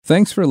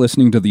Thanks for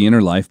listening to the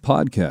Inner Life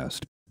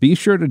Podcast. Be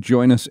sure to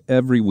join us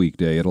every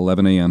weekday at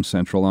 11 a.m.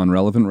 Central on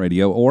Relevant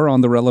Radio or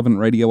on the Relevant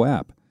Radio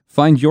app.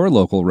 Find your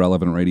local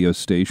Relevant Radio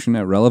station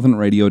at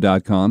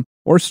relevantradio.com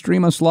or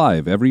stream us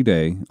live every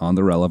day on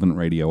the Relevant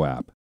Radio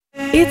app.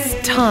 It's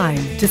time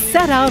to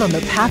set out on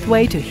the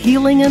pathway to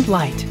healing and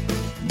light.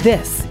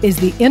 This is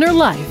The Inner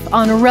Life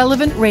on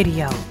Relevant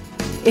Radio.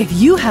 If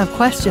you have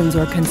questions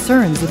or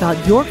concerns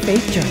about your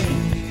faith journey,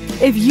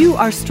 if you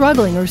are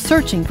struggling or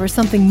searching for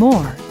something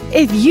more,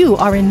 if you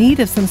are in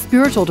need of some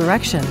spiritual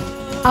direction,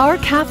 our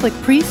Catholic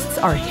priests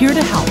are here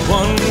to help.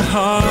 One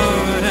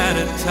heart at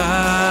a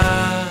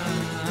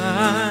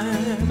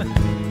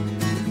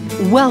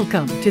time.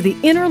 Welcome to The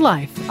Inner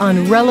Life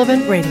on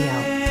Relevant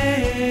Radio.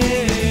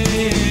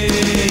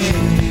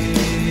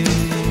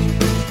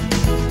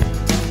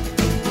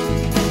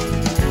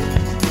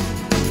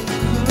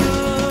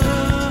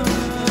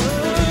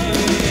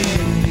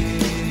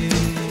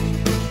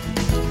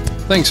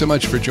 Thanks so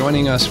much for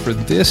joining us for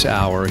this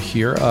hour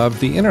here of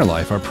The Inner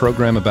Life, our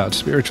program about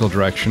spiritual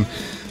direction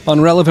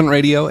on Relevant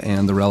Radio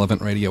and the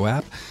Relevant Radio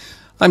app.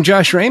 I'm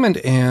Josh Raymond,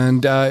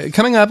 and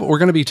coming up, we're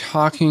going to be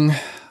talking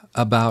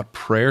about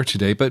prayer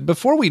today. But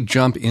before we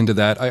jump into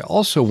that, I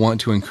also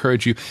want to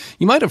encourage you.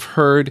 You might have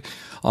heard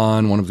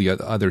on one of the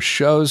other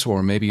shows,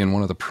 or maybe in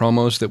one of the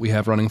promos that we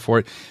have running for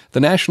it, the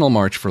National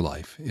March for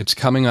Life. It's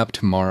coming up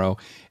tomorrow.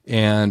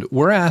 And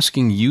we're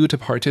asking you to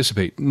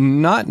participate,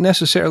 not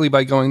necessarily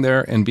by going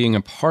there and being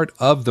a part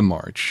of the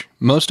march.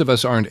 Most of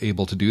us aren't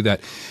able to do that,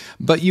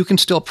 but you can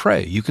still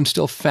pray. You can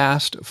still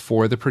fast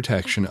for the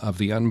protection of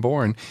the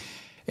unborn.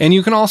 And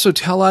you can also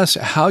tell us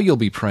how you'll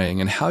be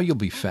praying and how you'll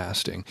be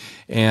fasting.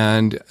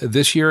 And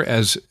this year,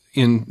 as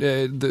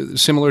in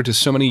similar to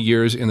so many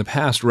years in the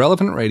past,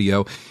 Relevant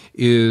Radio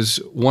is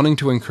wanting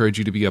to encourage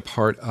you to be a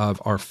part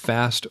of our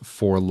Fast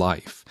for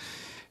Life.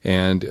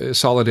 And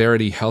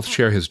Solidarity Health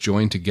Share has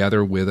joined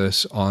together with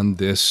us on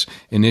this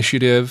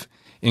initiative,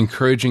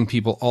 encouraging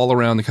people all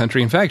around the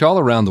country, in fact, all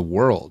around the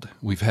world.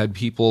 We've had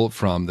people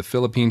from the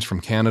Philippines,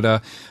 from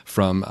Canada,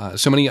 from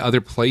so many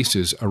other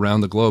places around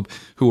the globe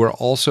who are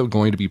also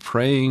going to be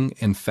praying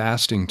and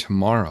fasting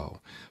tomorrow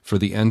for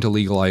the end to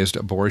legalized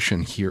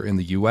abortion here in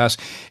the U.S.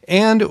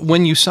 And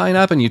when you sign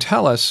up and you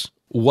tell us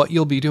what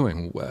you'll be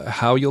doing,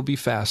 how you'll be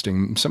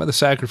fasting, some of the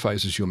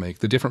sacrifices you'll make,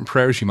 the different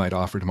prayers you might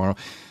offer tomorrow,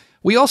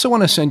 we also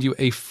want to send you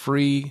a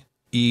free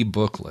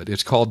e-booklet.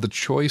 It's called The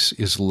Choice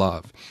is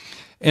Love.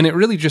 And it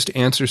really just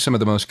answers some of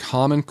the most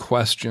common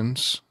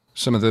questions,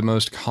 some of the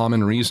most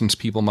common reasons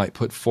people might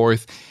put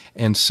forth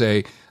and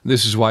say,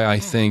 this is why I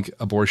think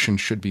abortion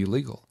should be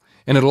legal.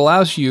 And it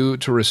allows you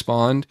to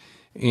respond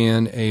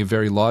in a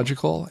very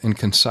logical and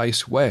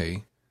concise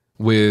way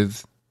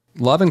with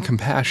love and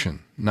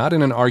compassion, not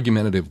in an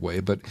argumentative way,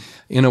 but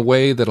in a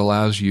way that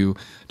allows you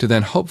to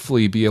then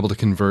hopefully be able to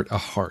convert a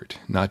heart,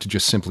 not to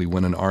just simply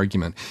win an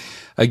argument.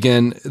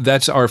 Again,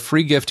 that's our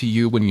free gift to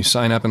you when you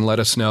sign up and let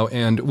us know.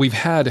 And we've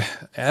had,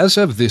 as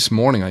of this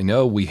morning, I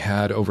know we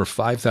had over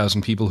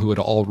 5,000 people who had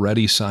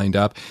already signed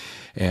up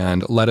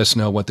and let us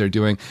know what they're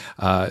doing.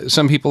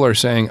 Some people are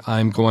saying,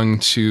 I'm going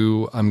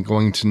to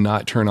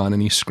not turn on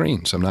any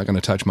screens. I'm not going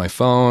to touch my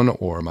phone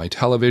or my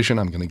television.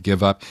 I'm going to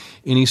give up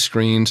any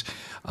screens.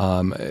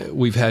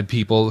 We've had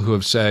people who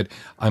have said,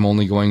 I'm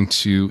only going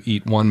to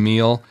eat one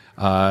meal.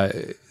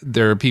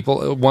 There are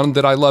people, one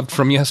that I loved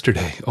from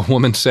yesterday, a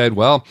woman said,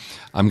 well,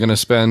 I'm going to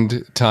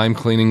spend time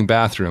cleaning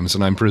bathrooms,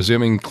 and I'm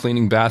presuming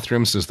cleaning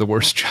bathrooms is the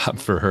worst job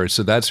for her.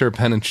 So that's her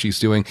penance she's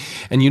doing,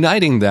 and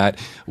uniting that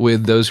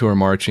with those who are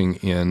marching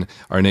in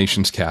our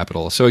nation's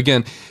capital. So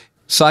again,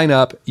 sign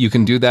up. You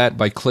can do that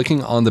by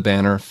clicking on the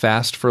banner,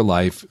 Fast for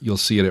Life. You'll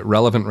see it at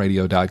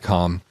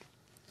relevantradio.com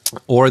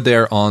or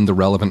there on the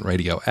Relevant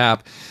Radio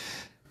app.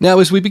 Now,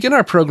 as we begin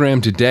our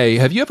program today,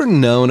 have you ever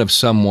known of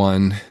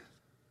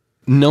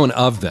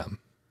them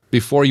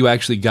before you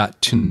actually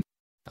got to know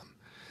them?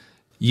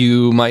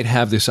 You might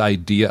have this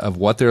idea of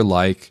what they're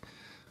like,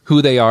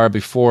 who they are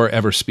before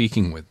ever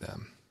speaking with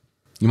them.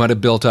 You might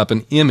have built up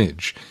an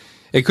image.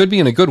 It could be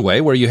in a good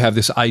way where you have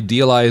this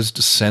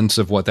idealized sense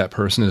of what that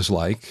person is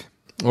like,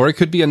 or it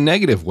could be a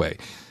negative way.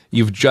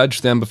 You've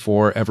judged them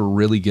before ever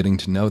really getting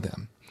to know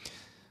them.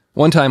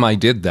 One time I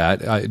did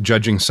that,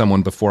 judging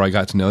someone before I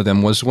got to know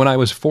them, was when I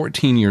was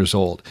 14 years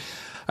old.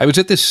 I was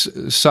at this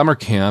summer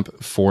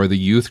camp for the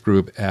youth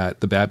group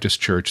at the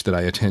Baptist church that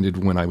I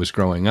attended when I was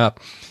growing up.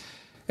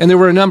 And there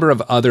were a number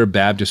of other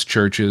Baptist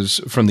churches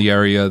from the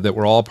area that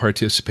were all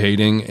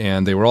participating,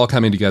 and they were all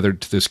coming together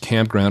to this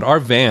campground. Our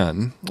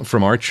van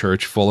from our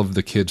church, full of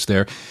the kids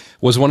there,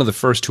 was one of the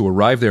first to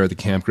arrive there at the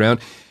campground.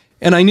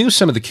 And I knew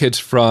some of the kids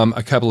from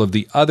a couple of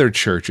the other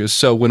churches,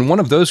 so when one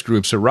of those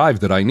groups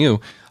arrived that I knew,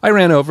 I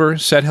ran over,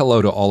 said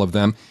hello to all of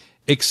them,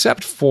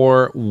 except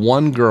for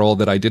one girl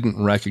that I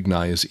didn't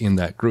recognize in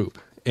that group.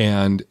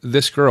 And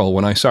this girl,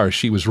 when I saw her,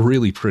 she was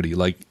really pretty,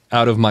 like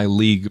out of my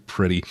league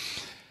pretty.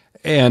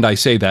 And I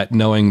say that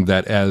knowing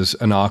that as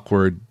an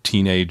awkward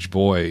teenage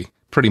boy,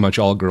 pretty much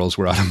all girls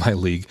were out of my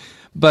league.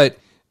 But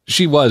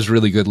she was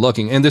really good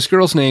looking. And this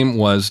girl's name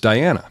was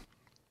Diana.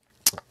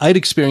 I'd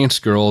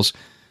experienced girls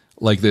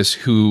like this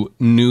who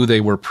knew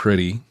they were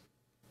pretty.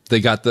 They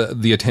got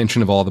the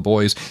attention of all the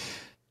boys.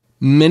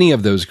 Many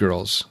of those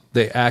girls,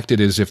 they acted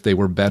as if they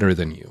were better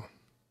than you.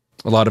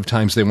 A lot of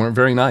times they weren't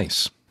very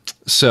nice.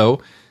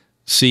 So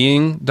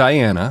seeing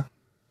Diana,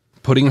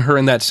 putting her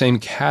in that same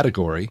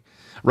category,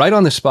 right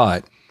on the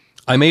spot,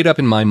 I made up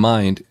in my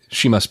mind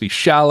she must be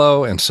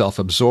shallow and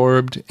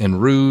self-absorbed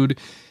and rude.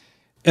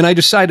 And I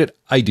decided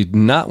I did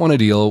not want to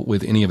deal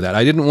with any of that.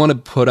 I didn't want to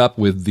put up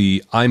with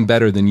the I'm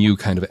better than you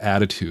kind of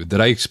attitude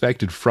that I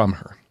expected from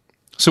her.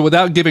 So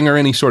without giving her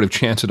any sort of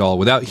chance at all,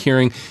 without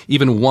hearing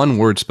even one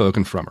word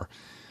spoken from her,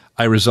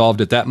 I resolved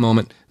at that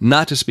moment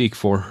not to speak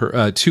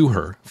to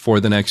her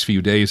for the next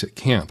few days at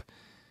camp.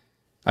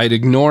 I'd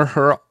ignore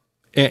her,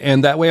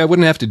 and that way I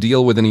wouldn't have to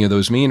deal with any of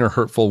those mean or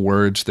hurtful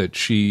words that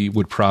she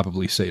would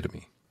probably say to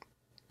me.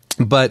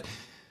 But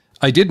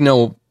I did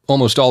know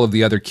almost all of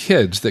the other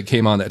kids that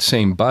came on that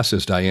same bus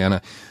as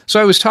Diana. So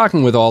I was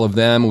talking with all of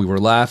them. We were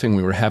laughing.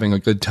 We were having a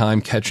good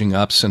time catching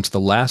up since the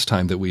last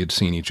time that we had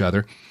seen each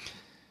other.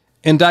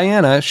 And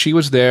Diana, she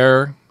was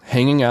there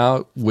hanging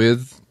out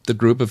with the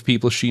group of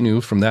people she knew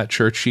from that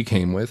church she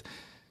came with.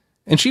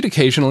 And she'd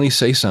occasionally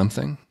say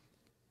something.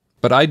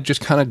 But I'd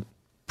just kind of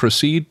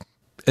proceed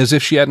as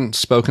if she hadn't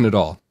spoken at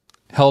all,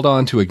 held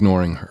on to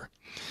ignoring her.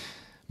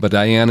 But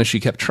Diana, she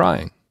kept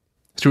trying.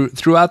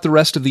 Throughout the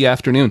rest of the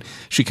afternoon,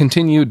 she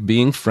continued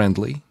being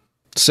friendly,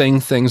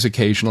 saying things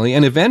occasionally,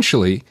 and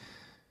eventually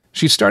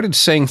she started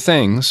saying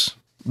things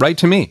right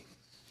to me,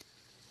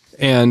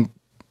 and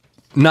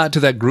not to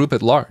that group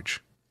at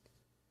large.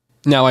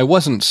 Now, I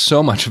wasn't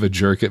so much of a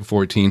jerk at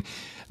 14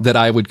 that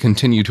I would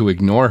continue to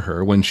ignore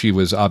her when she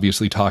was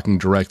obviously talking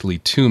directly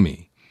to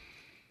me.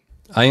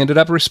 I ended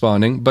up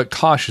responding, but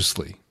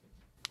cautiously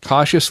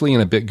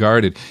and a bit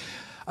guarded.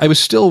 I was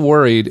still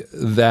worried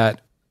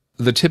that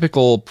the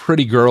typical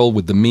pretty girl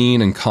with the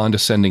mean and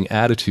condescending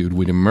attitude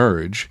would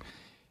emerge,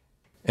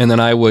 and then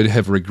I would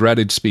have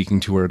regretted speaking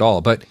to her at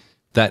all, but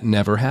that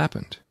never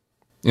happened.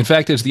 In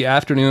fact, as the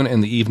afternoon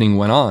and the evening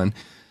went on,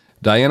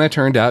 Diana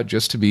turned out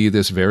just to be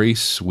this very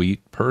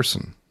sweet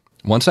person.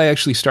 Once I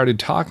actually started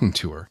talking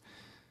to her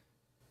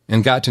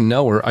and got to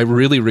know her, I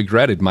really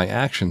regretted my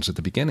actions at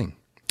the beginning.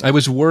 I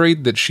was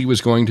worried that she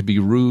was going to be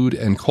rude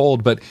and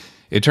cold, but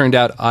it turned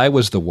out I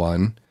was the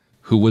one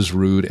who was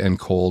rude and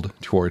cold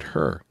toward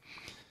her.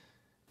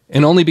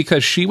 And only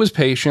because she was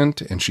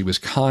patient and she was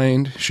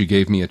kind, she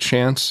gave me a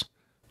chance.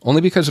 Only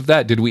because of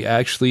that did we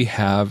actually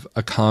have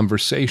a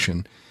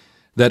conversation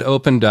that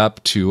opened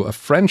up to a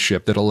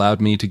friendship that allowed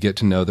me to get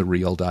to know the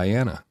real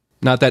Diana,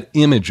 not that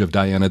image of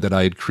Diana that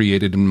I had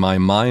created in my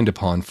mind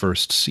upon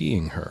first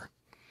seeing her.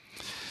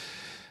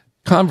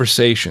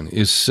 Conversation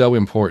is so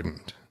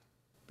important,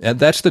 and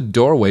that's the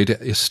doorway to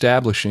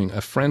establishing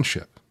a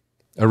friendship,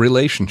 a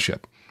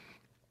relationship.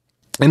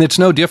 And it's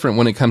no different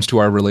when it comes to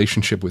our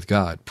relationship with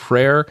God.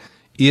 Prayer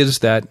is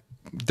that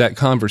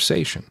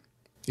conversation.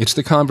 It's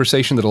the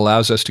conversation that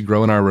allows us to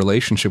grow in our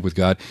relationship with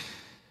God.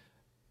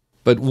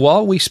 But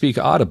while we speak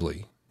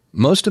audibly,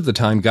 most of the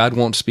time God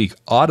won't speak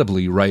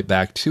audibly right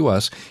back to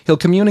us. He'll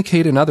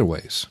communicate in other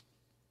ways.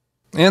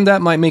 And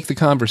that might make the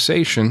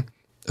conversation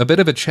a bit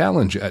of a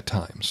challenge at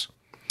times.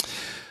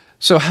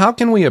 So how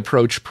can we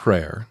approach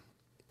prayer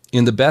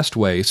in the best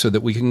way so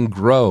that we can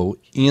grow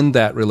in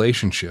that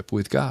relationship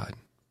with God?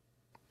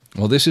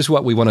 Well, this is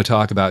what we want to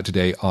talk about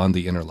today on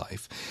The Inner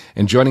Life.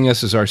 And joining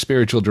us is our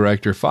spiritual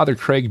director, Father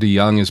Craig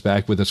DeYoung, is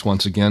back with us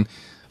once again.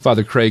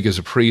 Father Craig is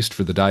a priest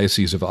for the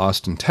Diocese of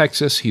Austin,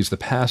 Texas. He's the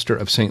pastor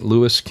of St.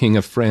 Louis, King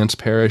of France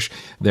Parish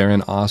there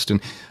in Austin.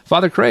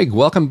 Father Craig,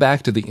 welcome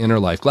back to The Inner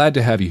Life. Glad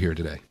to have you here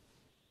today.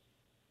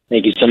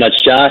 Thank you so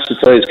much, Josh.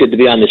 It's always good to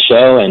be on the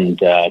show, and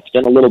it's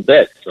been a little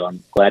bit, so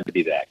I'm glad to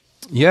be back.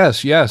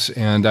 Yes,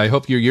 and I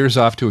hope your year's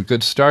off to a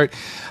good start.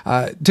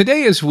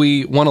 Today, as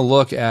we want to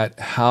look at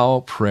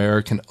how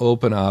prayer can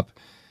open up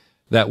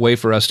that way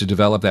for us to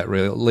develop that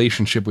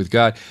relationship with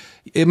God,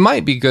 it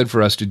might be good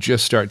for us to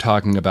just start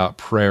talking about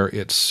prayer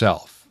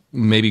itself.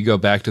 Maybe go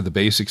back to the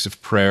basics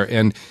of prayer,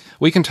 and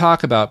we can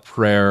talk about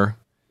prayer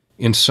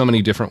in so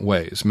many different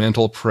ways.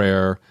 Mental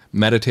prayer,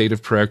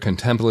 meditative prayer,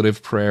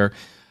 contemplative prayer.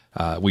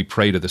 We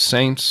pray to the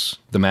saints,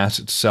 the Mass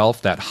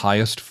itself, that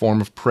highest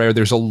form of prayer.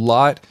 There's a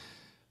lot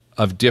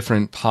of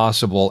different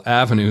possible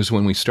avenues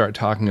when we start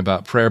talking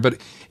about prayer.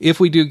 But if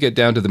we do get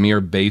down to the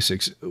mere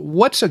basics,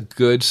 what's a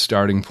good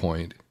starting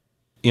point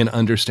in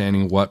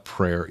understanding what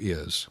prayer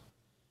is?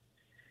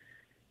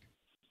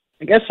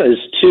 I guess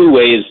there's two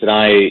ways that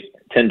I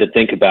tend to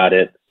think about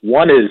it.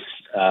 One is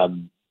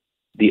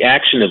the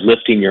action of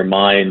lifting your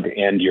mind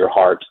and your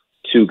heart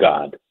to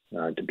God,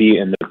 to be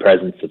in the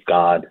presence of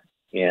God.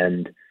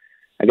 And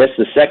I guess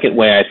the second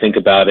way I think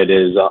about it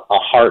is a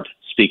heart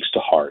speaks to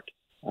heart.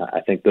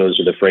 I think those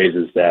are the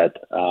phrases that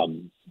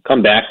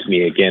come back to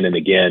me again and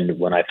again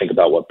when I think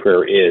about what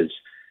prayer is.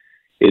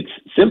 It's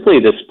simply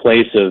this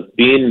place of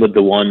being with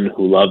the one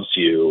who loves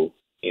you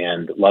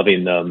and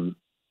loving them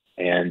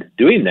and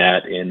doing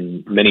that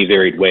in many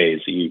varied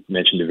ways. You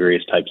mentioned the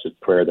various types of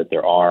prayer that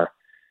there are.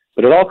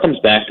 But it all comes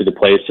back to the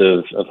place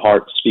of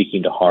heart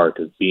speaking to heart,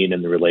 of being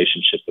in the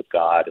relationship with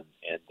God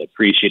and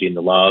appreciating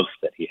the love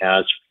that he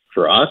has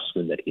for us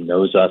and that he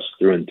knows us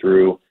through and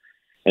through.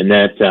 And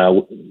that,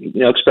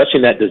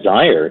 expressing that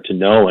desire to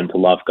know and to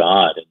love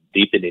God and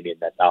deepening in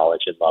that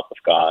knowledge and love of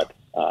God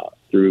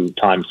through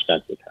time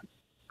spent with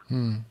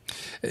him.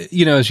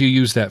 As you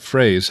use that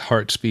phrase,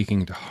 heart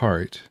speaking to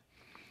heart,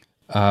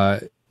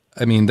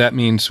 that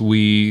means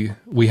we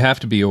have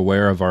to be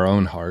aware of our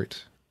own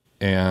heart,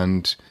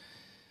 and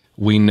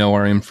we know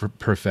our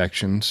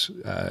imperfections.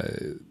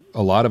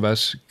 A lot of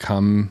us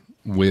come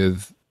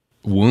with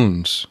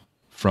wounds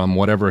from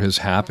whatever has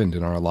happened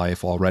in our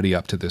life already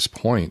up to this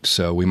point.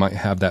 So we might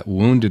have that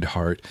wounded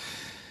heart.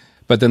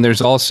 But then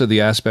there's also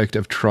the aspect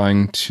of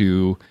trying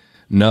to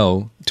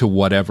know, to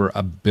whatever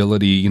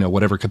ability,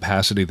 whatever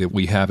capacity that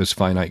we have as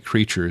finite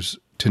creatures,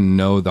 to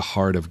know the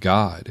heart of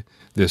God,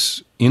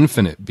 this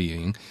infinite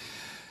being.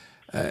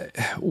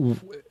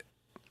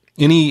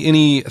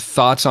 Any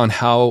thoughts on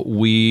how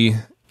we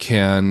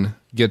can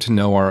get to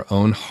know our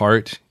own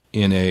heart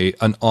in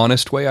an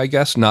honest way, I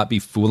guess, not be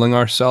fooling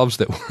ourselves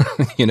that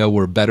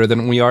we're better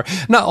than we are.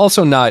 Not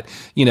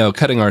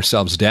cutting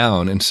ourselves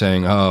down and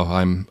saying, "Oh,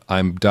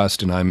 I'm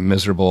dust and I'm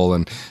miserable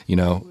and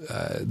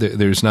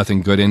there's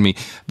nothing good in me."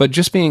 But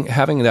just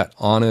having that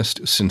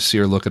honest,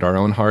 sincere look at our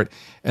own heart,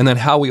 and then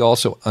how we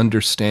also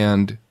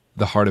understand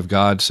the heart of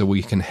God, so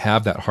we can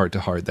have that heart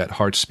to heart, that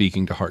heart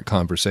speaking to heart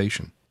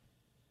conversation.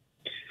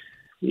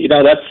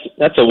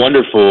 That's a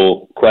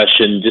wonderful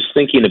question. Just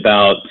thinking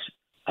about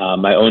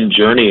my own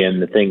journey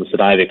and the things that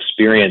I've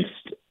experienced.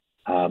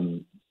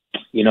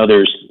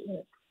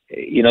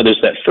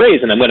 There's that phrase,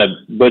 and I'm going to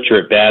butcher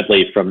it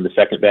badly, from the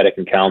Second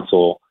Vatican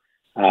Council.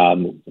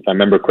 If I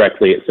remember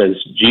correctly, it says,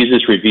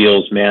 "Jesus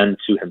reveals man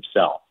to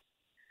himself."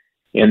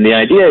 And the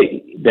idea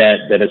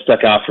that has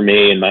stuck out for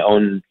me in my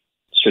own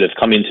sort of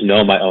coming to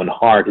know my own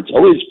heart, it's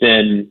always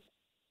been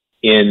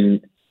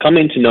in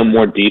coming to know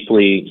more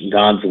deeply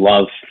God's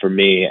love for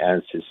me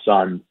as his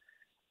son.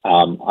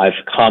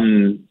 I've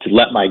come to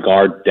let my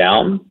guard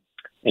down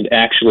and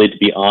actually to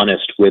be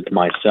honest with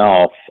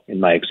myself in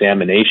my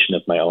examination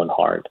of my own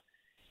heart.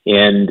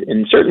 And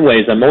in certain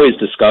ways, I'm always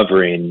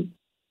discovering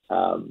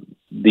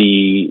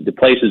the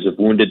places of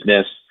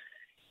woundedness.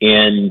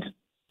 And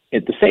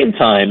at the same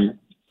time,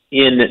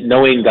 in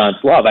knowing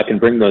God's love, I can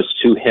bring those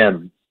to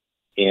him.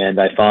 And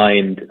I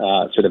find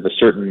sort of a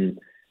certain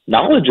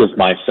knowledge of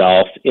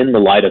myself in the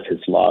light of his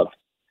love.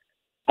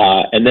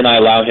 And then I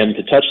allow him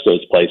to touch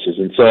those places.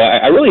 And so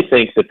I really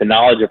think that the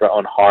knowledge of our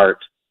own heart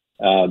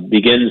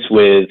begins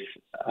with,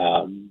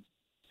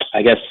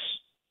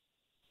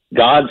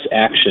 God's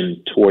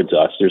action towards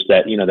us. There's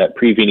that, that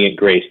prevenient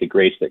grace, the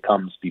grace that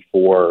comes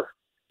before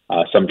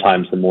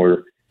sometimes the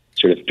more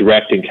sort of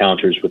direct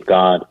encounters with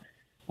God.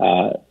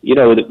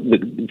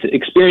 The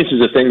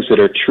experiences of things that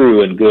are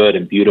true and good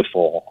and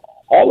beautiful.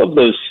 All of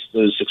those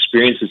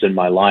experiences in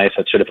my life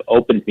have sort of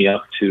opened me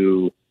up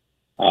to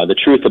the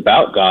truth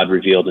about God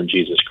revealed in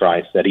Jesus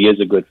Christ, that he is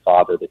a good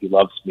father, that he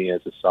loves me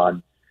as a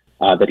son,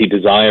 that he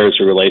desires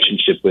a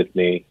relationship with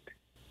me.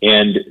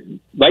 And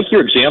like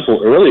your example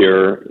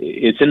earlier,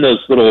 it's in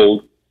those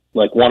little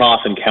like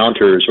one-off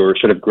encounters or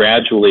sort of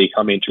gradually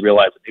coming to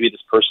realize that maybe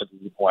this person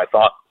isn't who I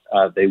thought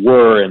they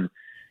were, and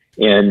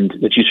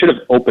that you sort of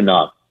open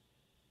up.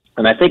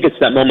 And I think it's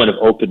that moment of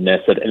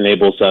openness that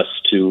enables us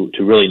to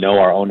really know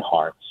our own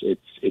hearts.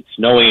 It's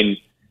knowing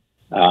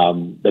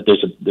that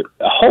there's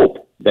a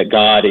hope that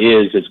God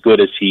is as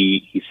good as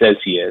he says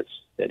he is,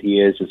 that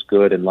he is as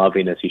good and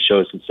loving as he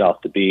shows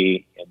himself to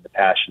be in the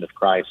passion of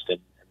Christ and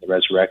the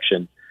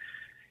resurrection.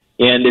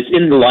 And it's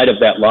in the light of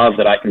that love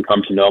that I can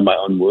come to know my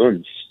own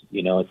wounds.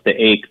 It's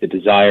the ache, the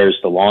desires,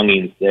 the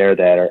longings there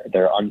that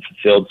are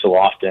unfulfilled so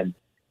often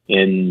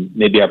in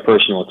maybe our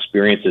personal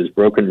experiences,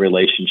 broken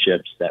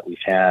relationships that we've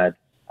had,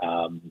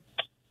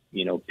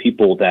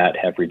 people that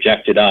have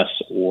rejected us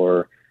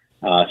or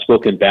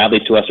spoken badly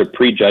to us or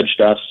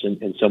prejudged us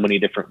in so many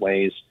different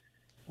ways.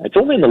 It's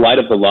only in the light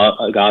of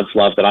God's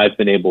love that I've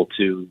been able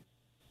to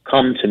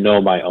come to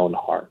know my own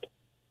heart.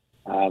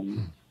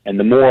 And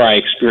the more I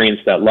experience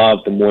that love,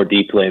 the more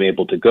deeply I'm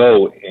able to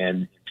go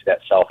into that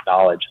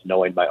self-knowledge,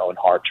 knowing my own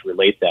heart, to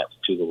relate that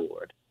to the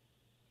Lord.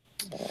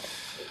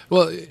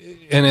 Well,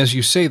 and as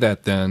you say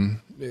that,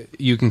 then,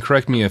 you can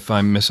correct me if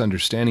I'm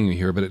misunderstanding you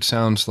here, but it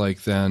sounds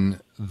like then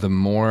the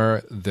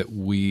more that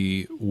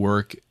we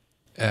work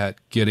at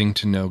getting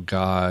to know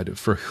God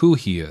for who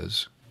he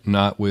is,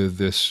 not with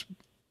this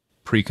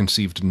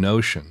preconceived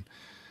notion,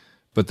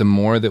 but the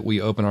more that we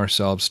open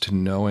ourselves to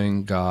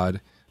knowing God,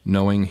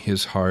 knowing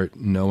his heart,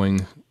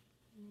 knowing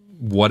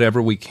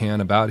whatever we can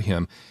about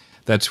him,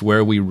 that's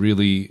where we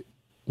really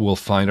will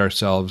find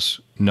ourselves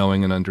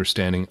knowing and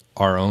understanding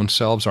our own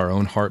selves, our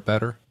own heart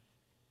better.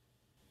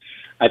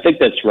 I think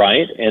that's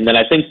right. And then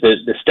I think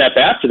that the step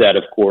after that,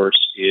 of course,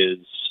 is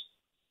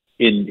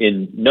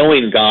in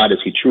knowing God as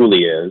he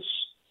truly is,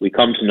 we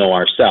come to know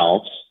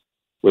ourselves,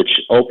 which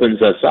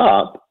opens us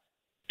up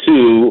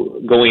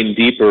to going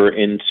deeper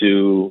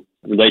into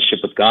relationship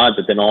with God,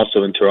 but then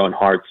also into our own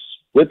hearts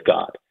with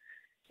God.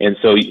 And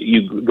so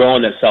you grow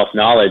in that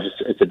self-knowledge.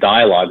 It's a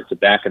dialogue. It's a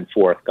back and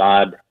forth.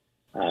 God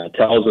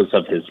tells us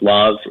of his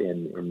love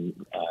in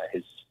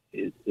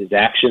his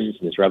actions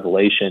and his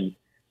revelation.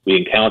 We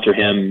encounter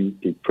him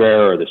through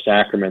prayer or the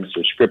sacraments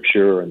or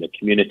scripture or in the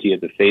community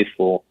of the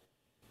faithful.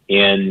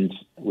 And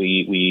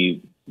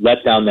we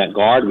let down that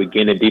guard. We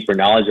gain a deeper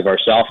knowledge of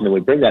ourselves, and then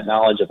we bring that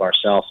knowledge of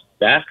ourselves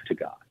back to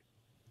God.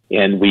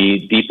 And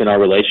we deepen our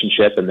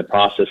relationship, and the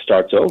process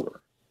starts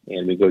over.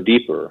 And we go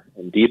deeper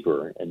and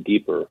deeper and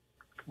deeper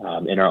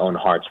in our own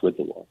hearts with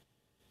the Lord.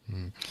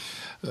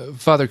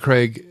 Father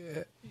Craig,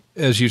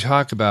 as you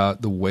talk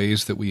about the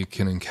ways that we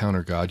can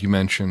encounter God, you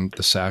mentioned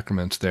the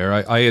sacraments there.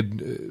 I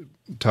had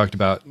talked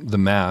about the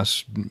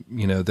Mass,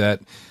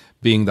 that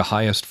being the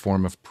highest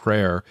form of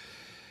prayer.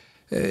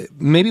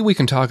 Maybe we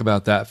can talk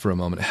about that for a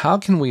moment. How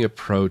can we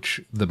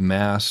approach the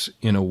Mass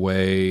in a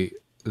way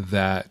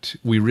that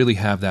we really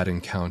have that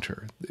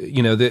encounter?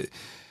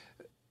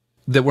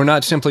 That we're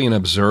not simply an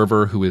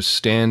observer who is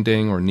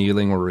standing or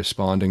kneeling or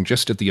responding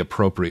just at the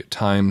appropriate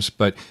times,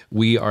 but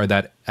we are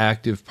that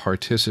active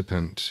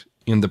participant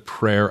in the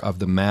prayer of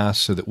the Mass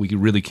so that we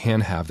really can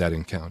have that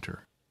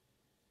encounter.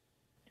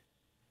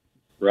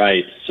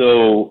 Right.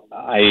 So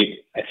I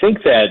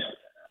think that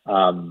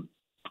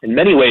in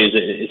many ways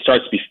it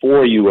starts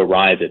before you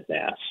arrive at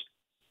Mass.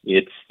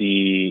 It's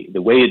the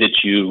way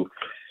that you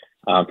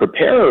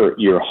prepare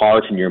your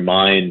heart and your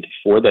mind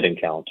for that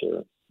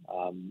encounter.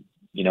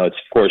 It's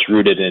of course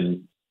rooted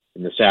in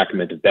the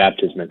sacrament of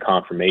baptism and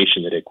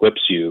confirmation that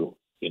equips you,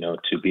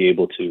 to be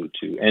able to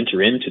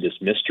enter into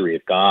this mystery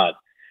of God.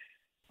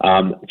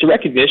 It's a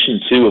recognition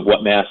too of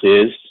what Mass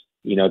is,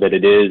 that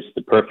it is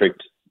the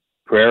perfect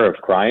prayer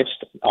of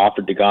Christ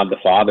offered to God the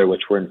Father,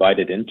 which we're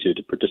invited into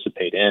to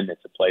participate in.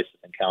 It's a place of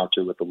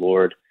encounter with the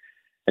Lord.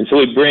 And so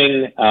we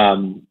bring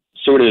the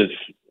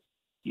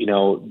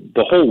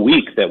whole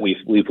week that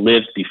we've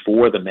lived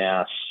before the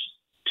Mass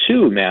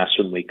to Mass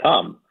when we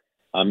come.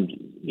 I'm,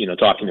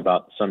 talking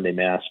about Sunday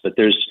Mass, but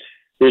there's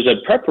a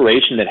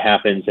preparation that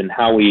happens in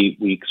how we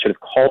sort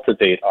of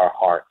cultivate our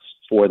hearts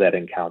for that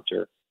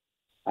encounter.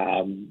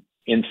 And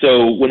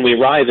so when we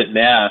arrive at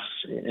Mass,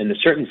 in a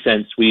certain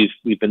sense,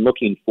 we've been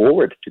looking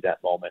forward to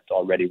that moment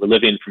already. We're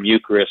living from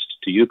Eucharist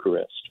to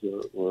Eucharist.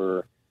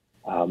 We're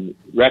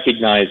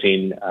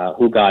recognizing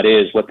who God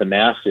is, what the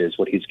Mass is,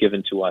 what he's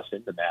given to us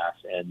in the Mass,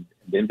 and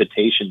the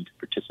invitation to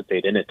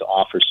participate in it, to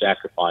offer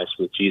sacrifice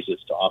with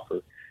Jesus, to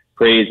offer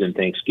praise and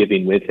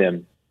thanksgiving with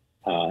him,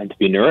 and to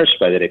be nourished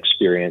by that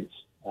experience,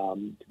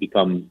 to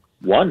become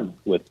one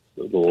with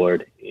the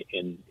Lord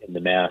in the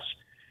Mass.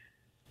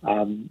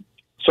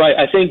 So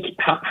I think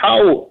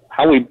how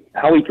we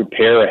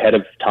prepare ahead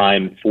of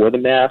time for the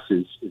Mass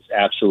is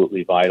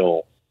absolutely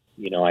vital.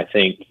 I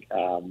think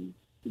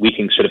we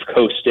can sort of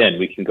coast in.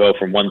 We can go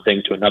from one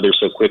thing to another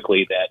so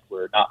quickly that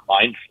we're not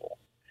mindful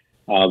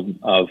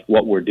of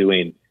what we're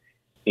doing.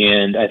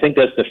 And I think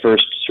that's the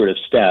first sort of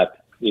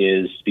step,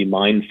 is to be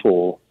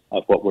mindful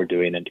of what we're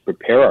doing and to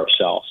prepare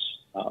ourselves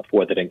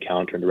for that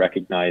encounter and to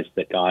recognize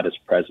that God is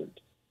present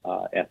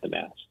at the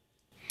Mass.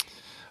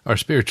 Our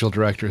spiritual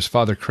director is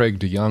Father Craig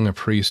DeYoung, a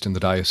priest in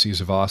the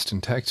Diocese of Austin,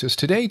 Texas,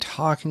 today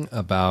talking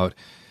about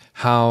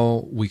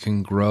how we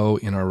can grow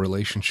in our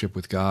relationship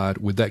with God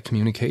with that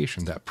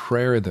communication, that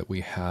prayer that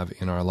we have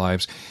in our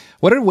lives.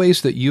 What are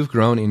ways that you've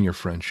grown in your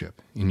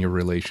friendship, in your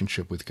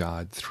relationship with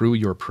God through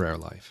your prayer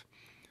life?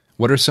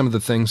 What are some of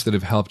the things that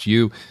have helped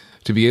you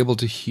to be able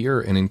to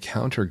hear and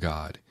encounter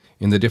God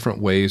in the different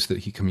ways that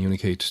he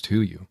communicates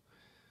to you?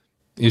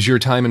 Is your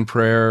time in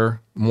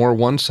prayer more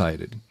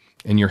one-sided,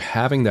 and you're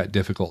having that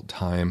difficult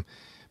time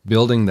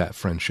building that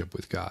friendship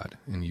with God,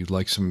 and you'd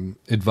like some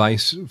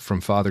advice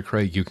from Father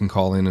Craig? You can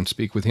call in and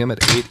speak with him at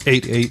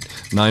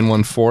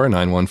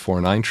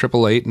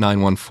 888-914-9149,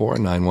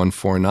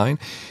 888-914-9149,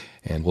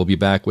 and we'll be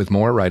back with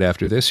more right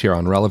after this here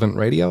on Relevant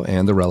Radio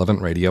and the Relevant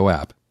Radio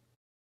app.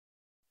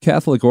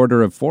 Catholic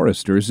Order of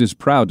Foresters is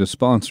proud to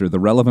sponsor the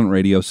Relevant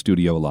Radio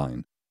studio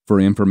line. For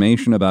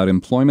information about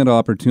employment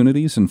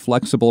opportunities and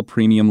flexible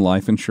premium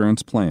life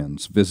insurance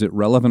plans, visit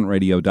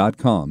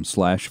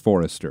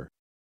relevantradio.com/forester.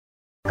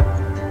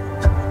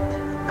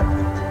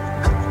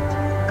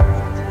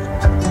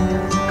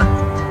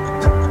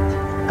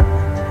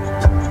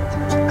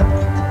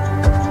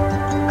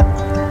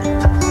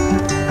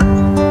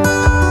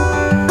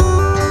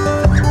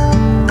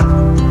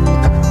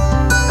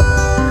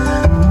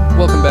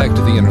 Welcome back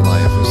to The Inner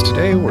Life. As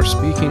today we're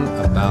speaking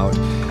about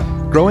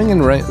growing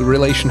in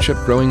relationship,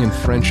 growing in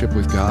friendship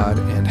with God,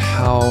 and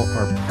how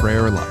our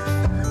prayer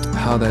life,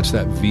 how that's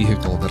that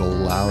vehicle that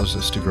allows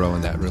us to grow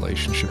in that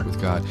relationship with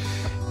God.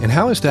 And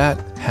how has that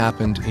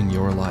happened in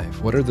your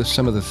life? What are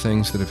some of the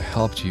things that have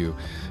helped you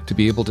to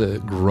be able to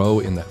grow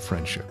in that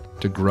friendship,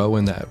 to grow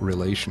in that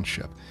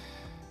relationship?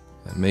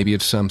 And maybe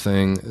it's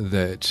something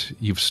that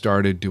you've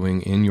started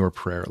doing in your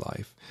prayer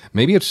life.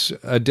 Maybe it's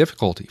a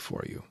difficulty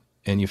for you,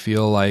 and you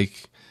feel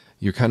like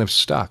you're kind of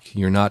stuck.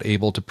 You're not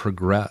able to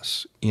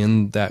progress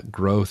in that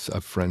growth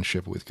of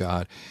friendship with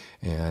God,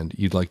 and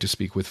you'd like to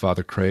speak with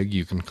Father Craig,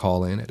 you can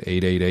call in at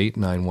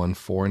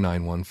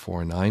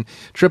 888-914-9149,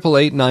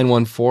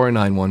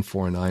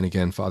 888-914-9149.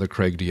 Again, Father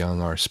Craig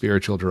DeYoung, our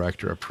spiritual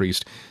director, a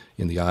priest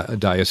in the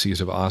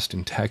Diocese of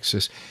Austin,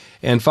 Texas.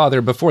 And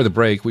Father, before the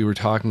break, we were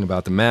talking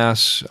about the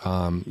Mass.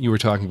 You were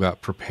talking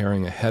about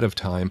preparing ahead of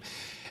time.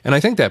 And I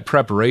think that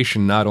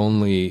preparation not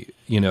only,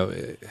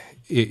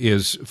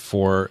 is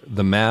for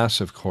the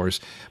Mass, of course,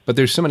 but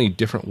there's so many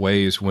different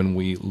ways when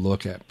we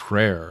look at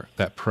prayer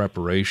that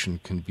preparation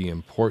can be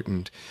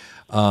important.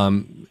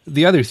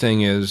 The other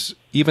thing is,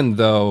 even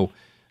though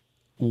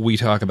we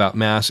talk about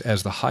Mass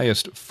as the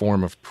highest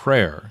form of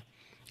prayer,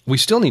 we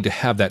still need to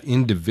have that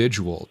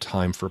individual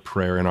time for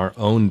prayer in our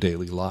own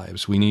daily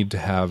lives. We need to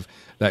have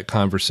that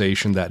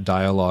conversation, that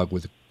dialogue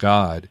with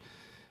God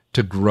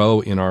to grow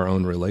in our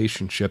own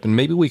relationship. And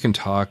maybe we can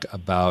talk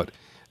about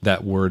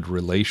that word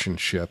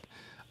relationship.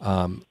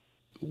 When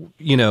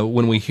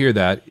we hear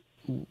that,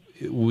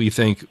 we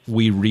think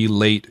we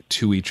relate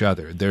to each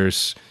other.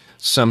 There's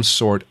some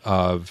sort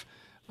of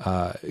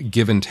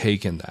give and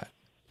take in that.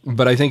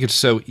 But I think it's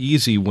so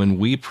easy when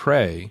we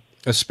pray,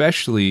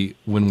 especially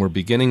when we're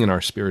beginning in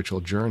our spiritual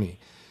journey,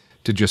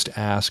 to just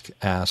ask.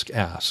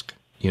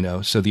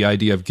 So the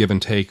idea of give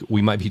and take,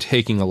 we might be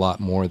taking a lot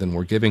more than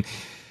we're giving.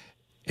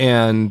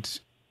 And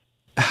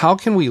how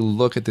can we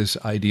look at this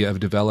idea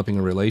of developing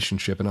a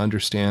relationship and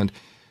understand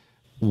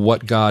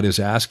what God is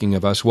asking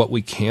of us, what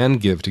we can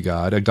give to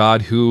God, a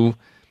God who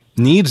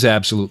needs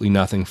absolutely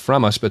nothing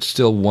from us, but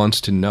still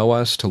wants to know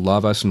us, to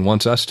love us, and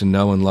wants us to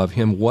know and love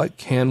Him? What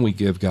can we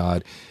give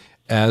God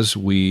as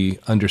we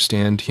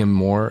understand Him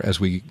more, as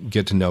we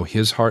get to know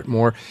His heart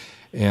more,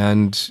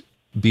 and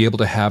be able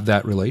to have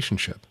that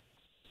relationship?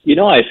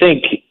 I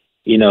think,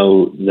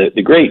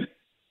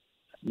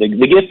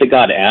 the gift that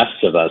God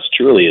asks of us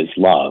truly is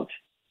love.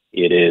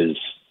 It is,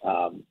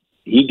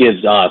 He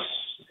gives us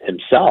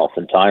Himself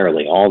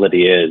entirely, all that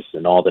He is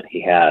and all that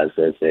He has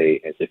as a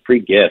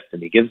free gift,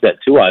 and He gives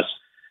that to us.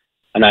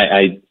 And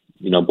I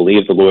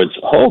believe the Lord's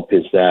hope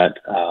is that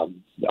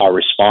our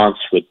response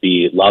would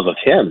be love of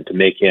Him, to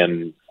make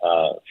Him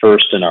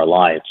first in our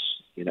lives,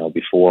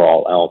 before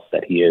all else,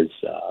 that He is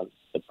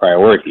the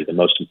priority, the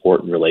most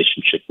important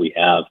relationship we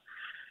have.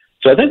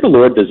 So I think the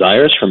Lord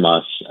desires from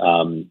us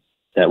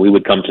that we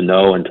would come to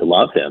know and to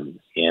love Him,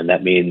 and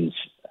that means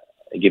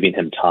giving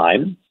Him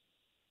time.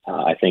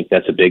 I think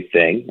that's a big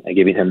thing.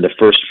 Giving Him the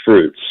first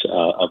fruits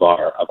of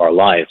our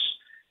lives.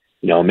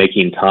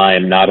 Making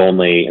time not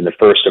only in the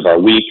first of our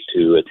week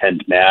to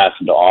attend Mass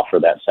and to offer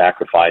that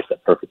sacrifice,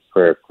 that perfect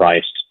prayer of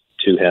Christ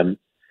to Him,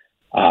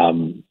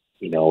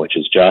 which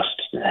is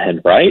just and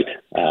right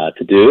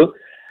to do,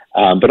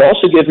 but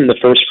also give Him the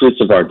first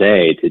fruits of our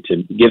day, to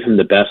give Him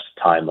the best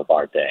time of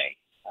our day,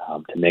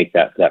 to make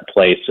that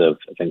place of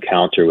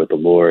encounter with the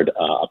Lord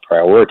a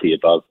priority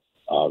above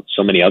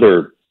so many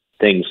other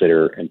things that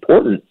are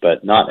important,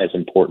 but not as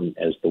important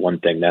as the one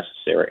thing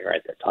necessary,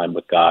 right? That time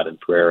with God and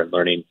prayer and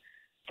learning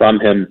from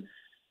Him.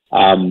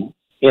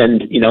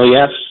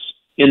 Yes,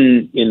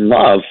 in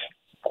love,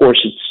 of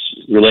course,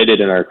 it's related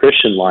in our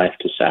Christian life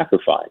to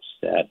sacrifice,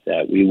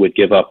 that we would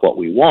give up what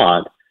we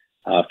want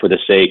for the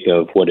sake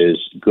of what is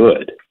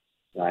good,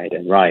 right,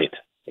 and right,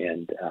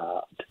 and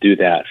to do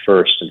that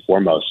first and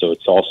foremost. So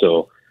it's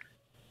also,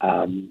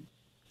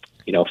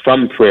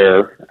 from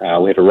prayer,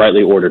 we have a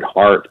rightly ordered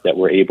heart that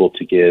we're able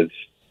to give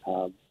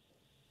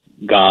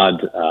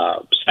God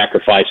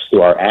sacrifice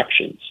through our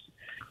actions,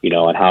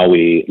 and how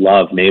we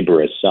love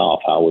neighbor as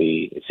self, how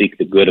we seek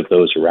the good of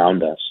those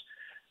around us.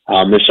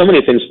 There's so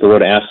many things the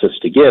Lord asks us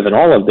to give, and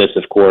all of this,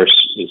 of course,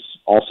 is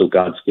also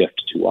God's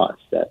gift to us,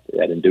 that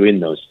in doing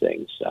those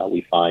things,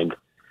 we find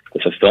the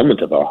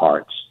fulfillment of our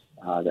hearts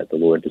that the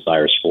Lord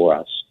desires for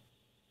us.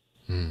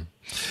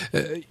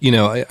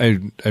 I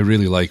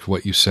really liked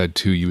what you said,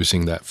 too,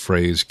 using that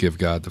phrase, give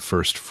God the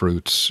first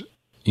fruits.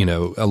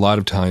 A lot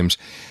of times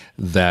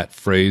that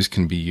phrase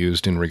can be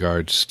used in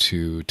regards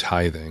to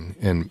tithing,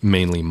 and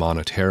mainly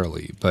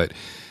monetarily, but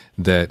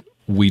that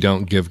we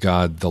don't give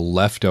God the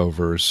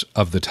leftovers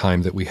of the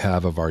time that we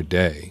have of our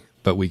day,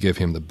 but we give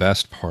Him the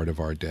best part of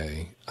our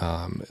day.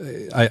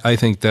 I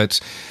think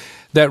that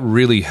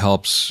really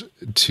helps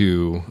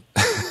to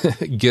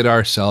get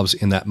ourselves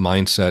in that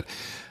mindset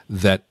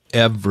that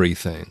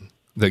everything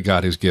that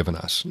God has given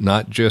us,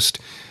 not just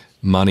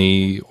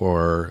money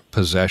or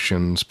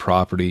possessions,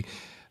 property,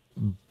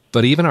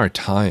 but even our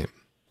time,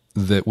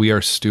 that we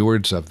are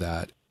stewards of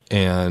that,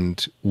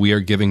 and we are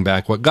giving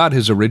back what God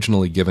has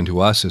originally given to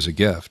us as a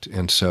gift.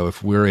 And so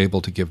if we're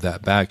able to give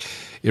that back,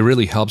 it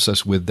really helps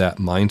us with that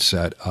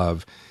mindset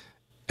of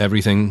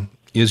everything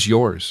is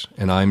yours,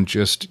 and I'm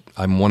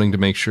wanting to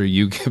make sure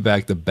you give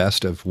back the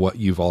best of what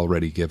you've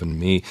already given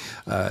me.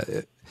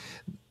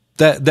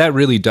 That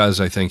really does,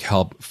 I think,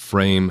 help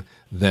frame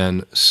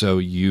then, so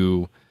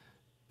you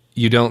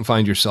don't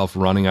find yourself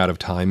running out of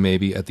time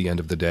maybe at the end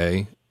of the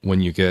day, when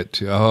you get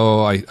to,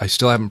 I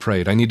still haven't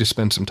prayed. I need to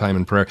spend some time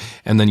in prayer.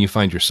 And then you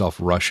find yourself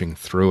rushing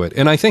through it.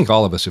 And I think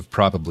all of us have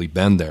probably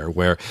been there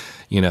where,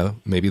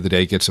 maybe the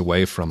day gets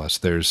away from us.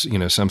 There's,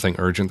 something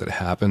urgent that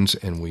happens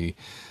and we,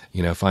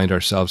 find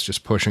ourselves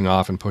just pushing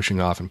off and pushing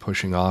off and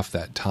pushing off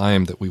that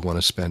time that we want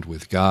to spend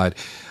with God.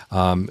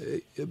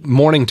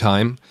 Morning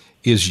time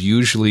is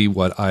usually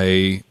what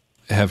I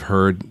have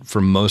heard for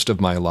most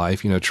of my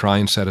life. Try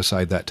and set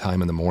aside that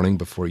time in the morning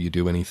before you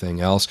do anything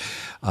else.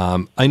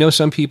 I know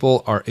some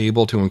people are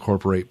able to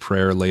incorporate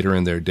prayer later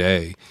in their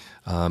day,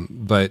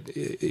 but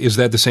is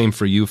that the same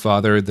for you,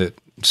 Father, that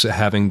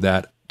having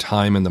that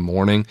time in the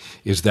morning,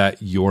 is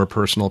that your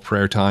personal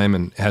prayer time,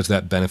 and has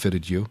that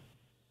benefited you?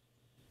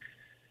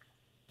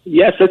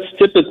 Yes, that's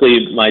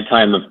typically my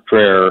time of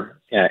prayer.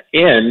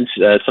 And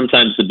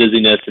sometimes the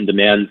busyness and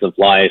demands of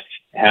life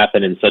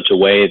happen in such a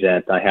way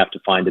that I have to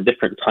find a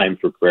different time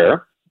for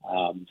prayer.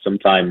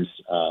 Sometimes,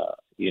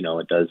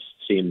 it does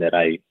seem that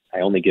I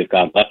only give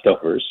God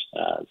leftovers.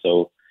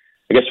 So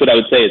I guess what I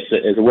would say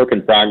is a work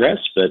in progress.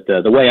 But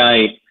the way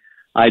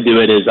I do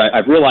it is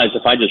I've realized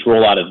if I just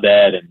roll out of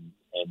bed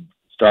and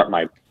start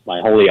my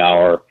holy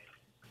hour,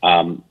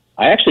 I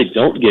actually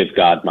don't give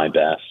God my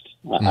best.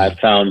 I've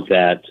found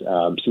that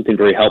something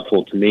very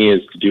helpful to me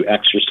is to do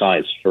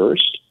exercise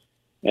first,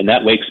 and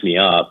that wakes me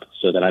up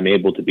so that I'm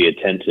able to be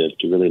attentive,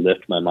 to really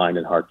lift my mind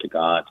and heart to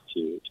God,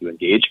 to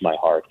engage my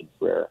heart in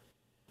prayer.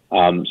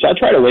 So I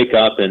try to wake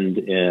up, and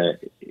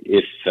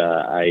if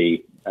I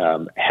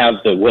have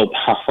the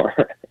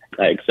willpower,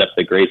 I accept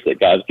the grace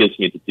that God gives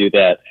me to do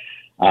that,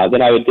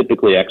 then I would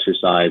typically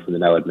exercise, and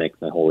then I would make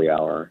my holy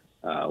hour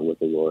with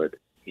the Lord.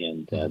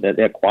 And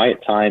that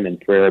quiet time in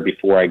prayer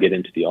before I get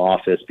into the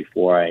office,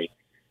 before I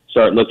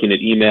start looking at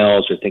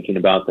emails or thinking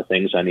about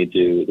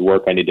the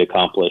work I need to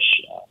accomplish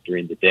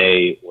during the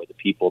day, or the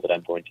people that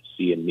I'm going to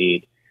see and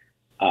meet,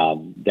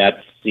 that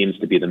seems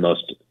to be the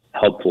most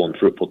helpful and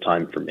fruitful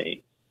time for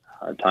me.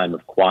 A time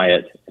of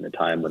quiet and a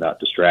time without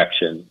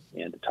distraction,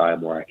 and a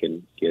time where I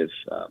can give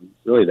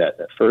really that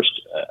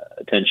first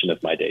attention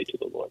of my day to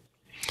the Lord.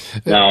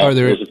 Now,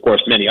 there's, of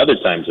course, many other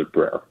times of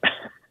prayer.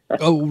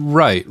 Oh,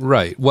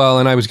 right. Well,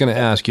 and I was going to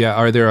ask,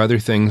 are there other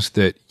things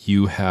that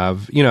you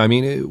have,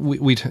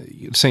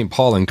 St.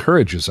 Paul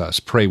encourages us,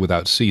 pray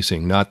without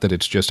ceasing, not that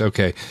it's just,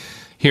 okay,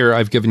 here,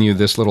 I've given you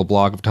this little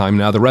block of time,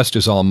 now the rest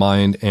is all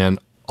mine, and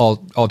I'll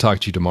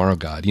talk to you tomorrow,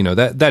 God.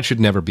 That should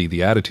never be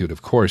the attitude,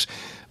 of course.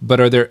 But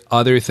are there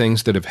other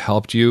things that have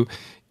helped you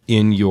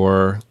in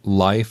your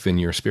life, in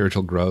your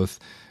spiritual growth,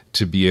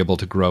 to be able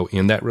to grow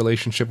in that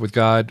relationship with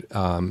God,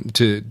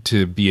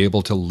 to be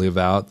able to live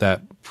out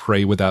that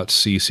pray without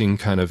ceasing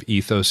kind of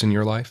ethos in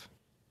your life?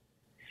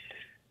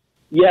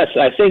 Yes,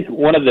 I think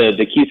one of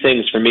the key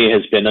things for me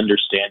has been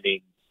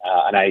understanding,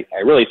 and I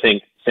really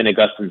think St.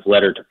 Augustine's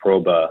letter to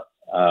Proba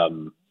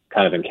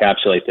kind of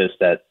encapsulate this,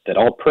 that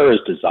all prayer is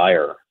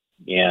desire.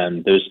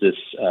 And there's this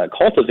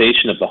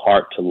cultivation of the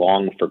heart to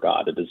long for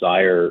God, a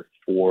desire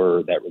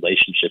for that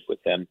relationship with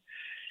Him,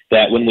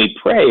 that when we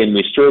pray and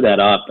we stir that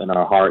up in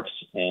our hearts,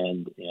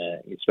 and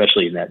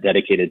especially in that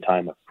dedicated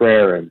time of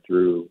prayer and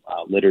through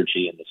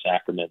liturgy and the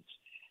sacraments,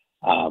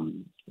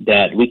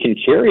 that we can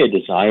carry a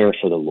desire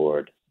for the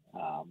Lord.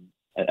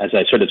 As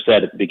I sort of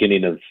said at the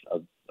beginning of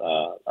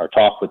our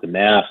talk with the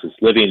Mass, is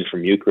living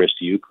from Eucharist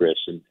to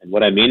Eucharist. And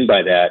what I mean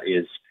by that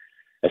is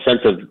a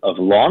sense of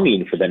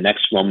longing for the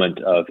next moment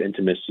of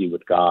intimacy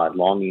with God,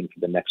 longing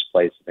for the next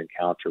place of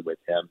encounter with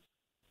Him.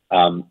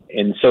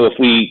 And so if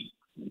we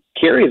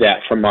carry that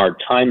from our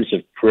times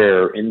of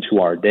prayer into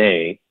our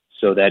day,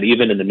 so that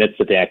even in the midst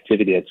of the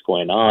activity that's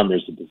going on,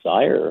 there's a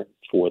desire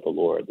for the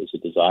Lord, there's a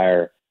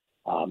desire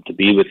to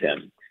be with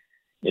Him,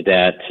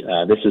 that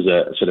this is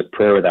a sort of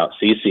prayer without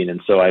ceasing.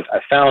 And so I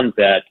found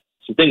that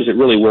some things that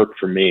really work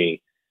for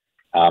me,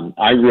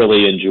 I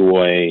really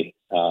enjoy,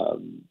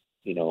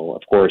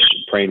 of course,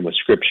 praying with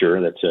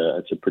Scripture.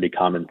 That's a pretty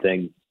common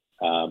thing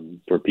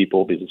for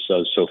people, because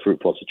it's so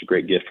fruitful, such a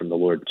great gift from the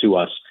Lord to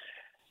us.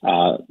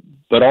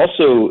 But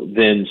also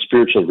then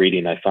spiritual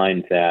reading. I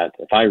find that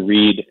if I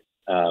read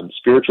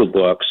spiritual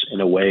books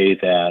in a way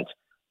that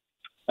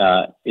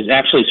is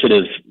actually sort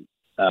of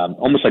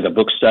almost like a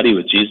book study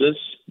with Jesus,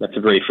 that's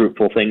a very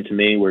fruitful thing to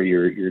me, where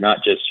you're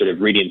not just sort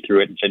of reading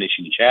through it and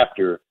finishing the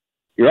chapter.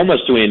 You're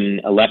almost doing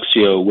a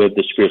lectio with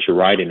the spiritual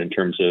writing, in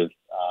terms of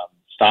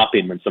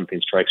stopping when something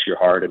strikes your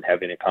heart and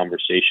having a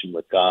conversation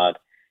with God.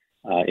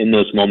 In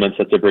those moments,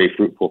 that's a very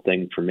fruitful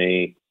thing for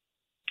me.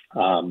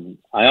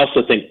 I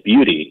also think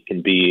beauty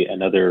can be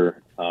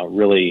another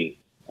really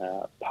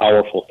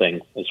powerful thing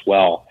as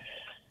well.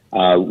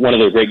 One of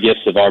the great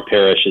gifts of our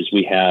parish is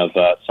we have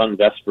sung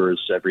Vespers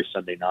every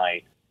Sunday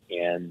night,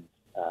 and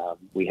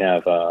we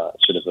have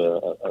sort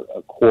of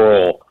a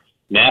choral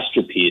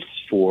masterpiece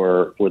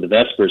for the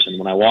Vespers. And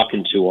when I walk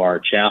into our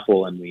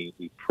chapel and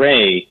we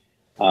pray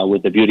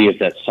with the beauty of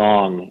that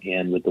song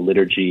and with the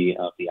liturgy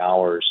of the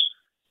hours,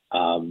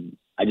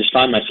 I just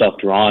find myself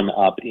drawn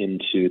up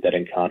into that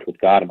encounter with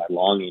God, and my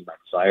longing, my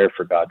desire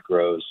for God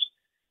grows.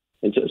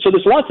 And so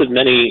there's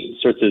many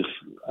sorts of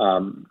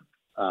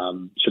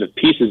sort of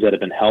pieces that have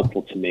been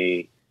helpful to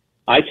me.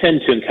 I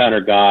tend to encounter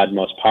God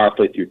most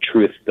powerfully through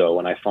truth, though,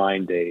 when I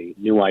find a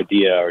new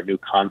idea or new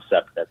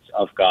concept that's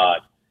of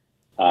God.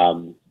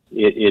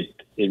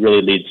 It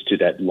really leads to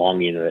that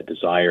longing or that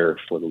desire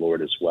for the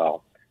Lord as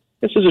well.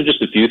 Those are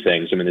just a few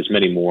things. I mean, there's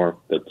many more,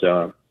 but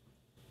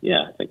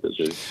yeah, I think those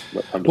are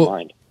what come to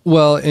mind.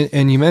 Well,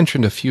 and you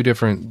mentioned a few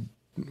different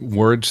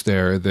words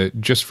there that,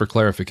 just for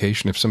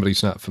clarification, if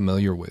somebody's not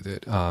familiar with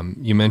it,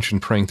 you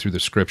mentioned praying through the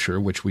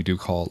Scripture, which we do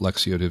call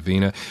Lectio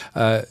Divina.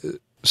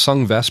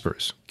 Sung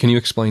Vespers. Can you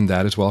explain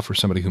that as well for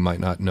somebody who might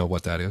not know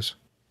what that is?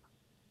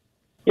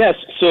 Yes.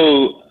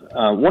 So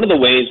one of the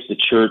ways the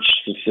church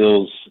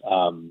fulfills,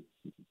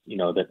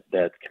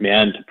 that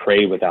command to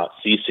pray without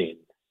ceasing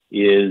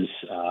is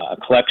a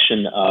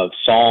collection of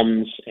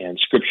psalms and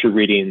scripture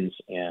readings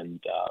and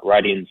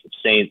writings of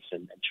saints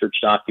and church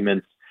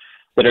documents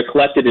that are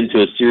collected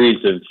into a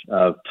series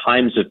of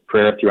times of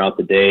prayer throughout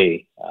the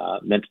day,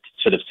 meant to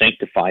sort of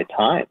sanctify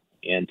time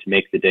and to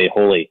make the day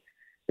holy.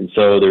 And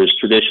so there's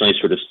traditionally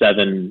sort of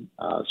 7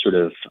 sort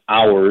of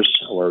hours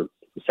or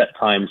set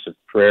times of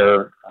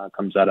prayer,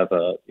 comes out of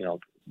a,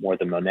 more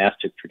the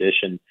monastic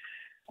tradition.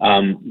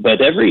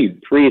 But every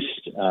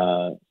priest,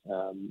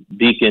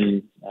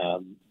 deacon,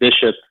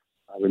 bishop,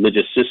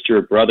 religious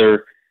sister,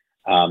 brother,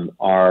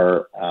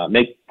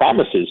 make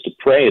promises to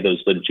pray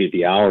those liturgy of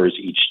the hours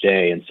each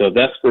day. And so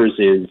Vespers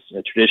is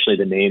traditionally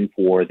the name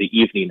for the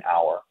evening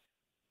hour.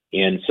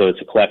 And so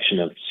it's a collection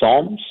of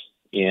psalms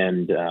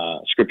and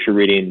scripture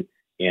reading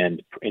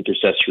and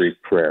intercessory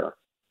prayer.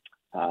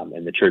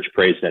 And the church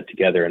prays that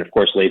together. And of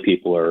course, lay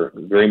people are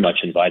very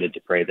much invited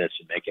to pray this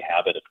and make a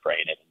habit of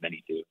praying it, and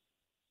many do.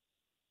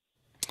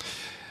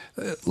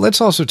 Let's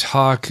also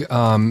talk,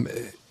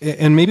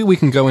 and maybe we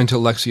can go into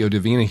Lectio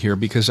Divina here,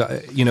 because,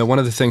 one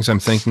of the things I'm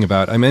thinking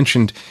about, I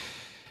mentioned,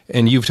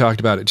 and you've talked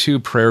about it too,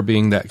 prayer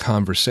being that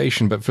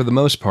conversation, but for the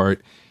most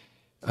part,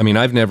 I mean,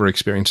 I've never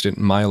experienced it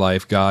in my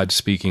life, God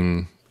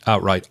speaking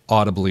outright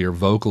audibly or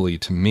vocally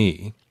to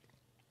me,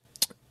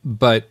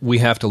 but we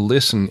have to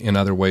listen in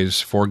other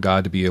ways for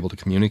God to be able to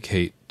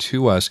communicate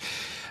to us.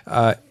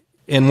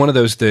 And one of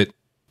those that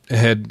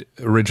had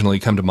originally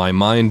come to my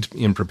mind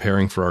in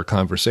preparing for our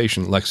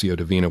conversation, Lectio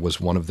Divina was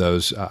one of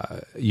those,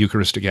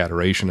 Eucharistic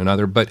adoration,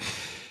 another. But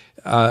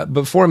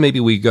before maybe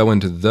we go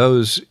into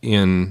those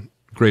in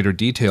greater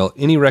detail,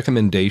 any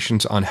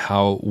recommendations on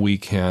how we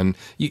can,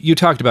 you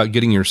talked about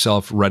getting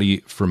yourself ready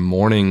for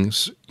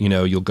mornings,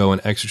 you'll go and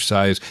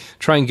exercise,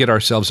 try and get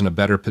ourselves in a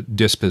better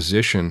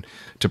disposition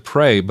to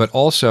pray, but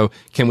also,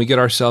 can we get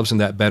ourselves in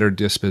that better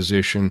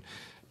disposition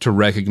to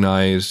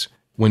recognize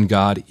when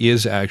God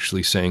is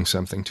actually saying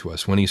something to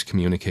us, when he's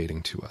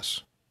communicating to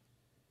us?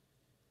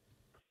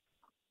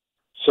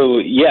 So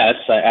yes,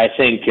 I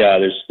think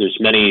there's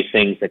many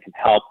things that can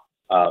help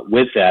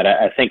with that.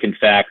 I think, in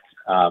fact,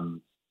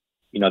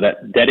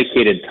 that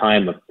dedicated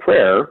time of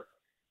prayer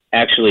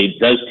actually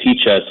does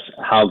teach us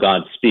how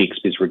God speaks,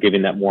 because we're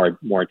giving that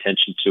more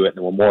attention to it,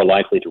 and we're more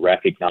likely to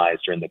recognize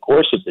during the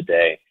course of the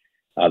day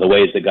the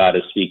ways that God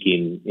is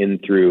speaking in,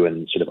 through,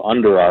 and sort of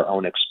under our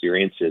own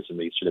experiences, and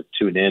we sort of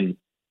tune in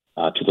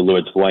to the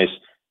Lord's voice.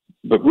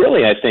 But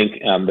really, I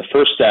think the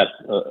first step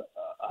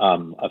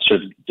of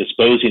sort of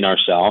disposing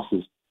ourselves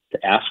is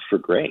to ask for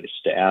grace,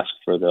 to ask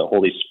for the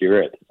Holy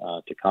Spirit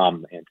to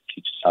come and to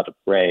teach us how to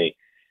pray,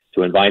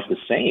 to invite the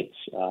saints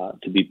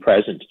to be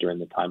present during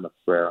the time of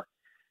prayer.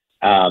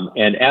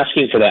 And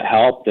asking for that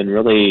help, then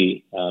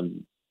really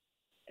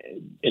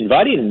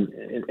inviting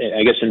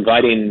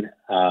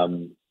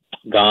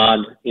God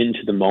into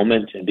the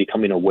moment and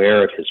becoming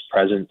aware of his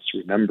presence,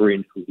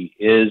 remembering who he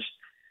is.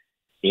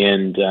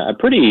 And a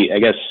pretty,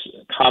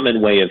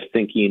 common way of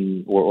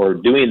thinking or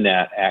doing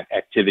that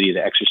activity,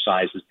 the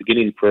exercise, is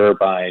beginning prayer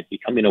by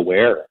becoming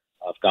aware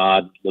of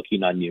God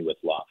looking on you with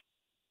love.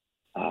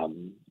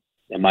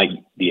 It might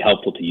be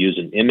helpful to use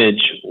an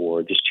image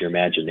or just your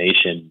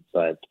imagination,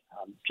 but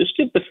just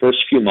give the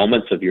first few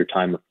moments of your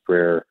time of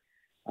prayer,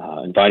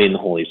 inviting the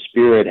Holy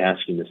Spirit,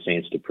 asking the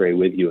saints to pray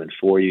with you and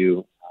for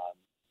you,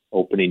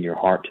 opening your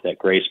heart to that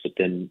grace, but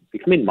then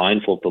becoming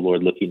mindful of the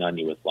Lord looking on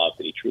you with love,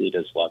 that he truly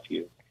does love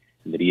you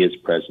and that he is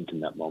present in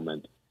that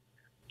moment.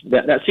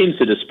 That seems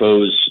to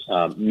dispose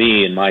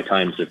me in my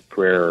times of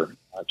prayer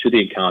to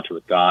the encounter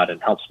with God,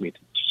 and helps me to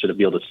sort of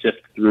be able to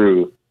sift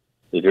through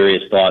the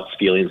various thoughts,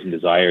 feelings, and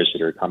desires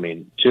that are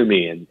coming to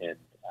me, and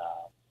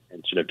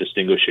sort of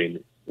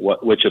distinguishing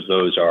which of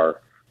those are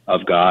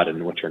of God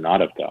and which are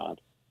not of God.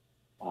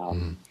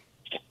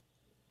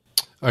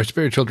 Our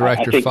spiritual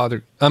director,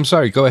 Father... I'm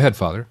sorry, go ahead,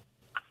 Father.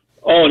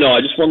 Oh, no,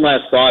 just one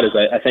last thought is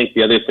I think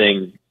the other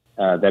thing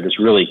that is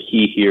really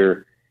key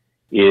here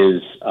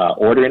is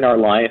ordering our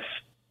life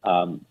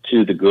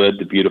to the good,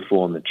 the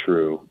beautiful, and the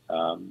true.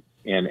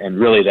 And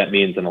really that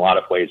means in a lot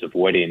of ways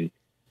avoiding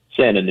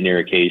sin and the near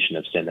occasion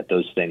of sin, that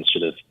those things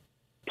sort of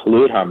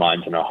pollute our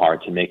minds and our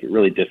hearts and make it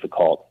really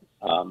difficult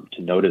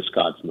to notice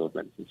God's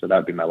movement. And so that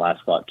would be my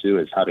last thought too,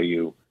 is how do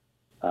you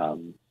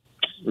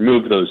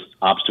remove those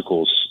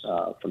obstacles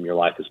from your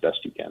life as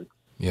best you can?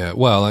 Yeah,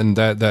 well, and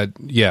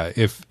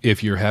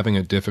if you're having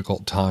a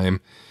difficult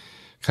time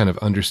kind of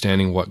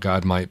understanding what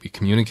God might be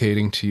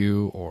communicating to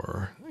you,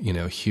 or,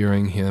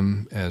 hearing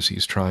him as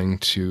he's trying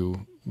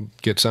to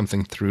get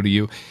something through to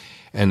you,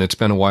 and it's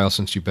been a while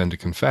since you've been to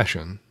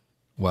confession,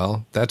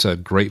 well, that's a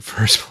great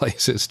first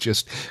place. Is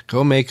just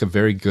go make a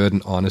very good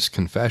and honest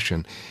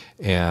confession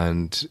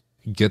and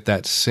get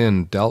that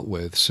sin dealt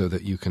with so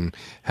that you can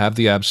have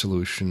the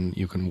absolution,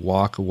 you can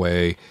walk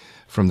away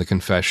from the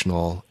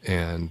confessional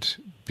and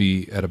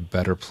be at a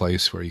better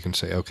place where you can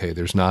say, okay,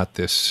 there's not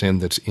this sin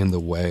that's in the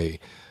way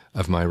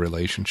of my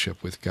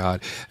relationship with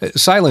God.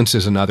 Silence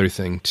is another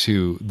thing,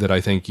 too, that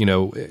I think,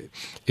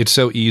 it's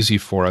so easy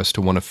for us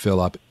to want to fill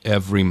up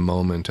every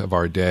moment of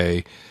our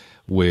day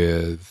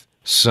with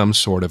some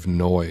sort of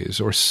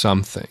noise or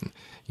something.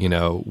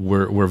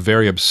 We're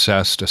very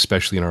obsessed,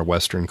 especially in our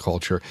Western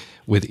culture,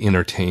 with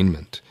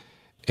entertainment.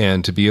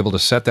 And to be able to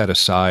set that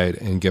aside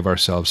and give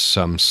ourselves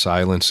some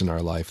silence in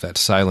our life, that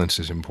silence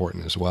is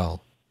important as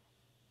well.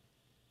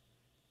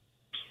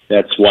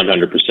 That's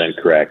 100%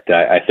 correct.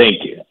 I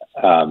think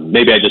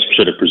maybe I just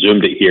should have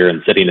presumed it here,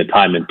 and setting a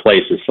time and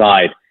place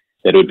aside,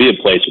 that it would be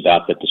a place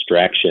without the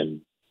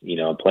distraction,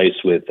 a place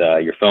with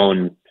your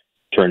phone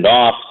turned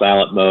off,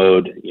 silent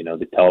mode,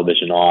 the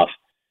television off.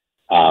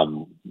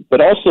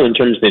 But also in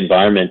terms of the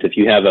environment, if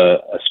you have a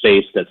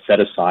space that's set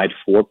aside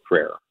for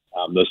prayer,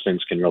 those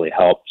things can really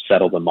help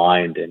settle the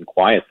mind and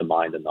quiet the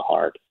mind and the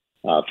heart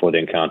for the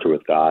encounter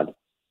with God.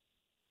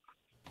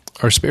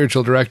 Our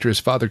spiritual director is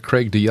Father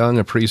Craig DeYoung,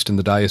 a priest in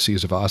the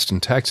Diocese of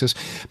Austin, Texas,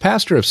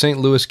 pastor of St.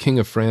 Louis King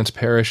of France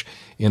Parish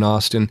in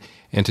Austin,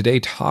 and today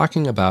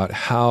talking about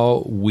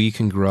how we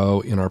can grow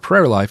in our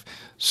prayer life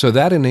so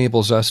that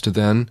enables us to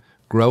then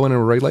grow in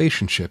a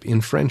relationship,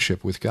 in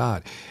friendship with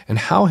God. And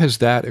how has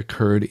that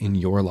occurred in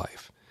your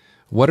life?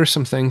 What are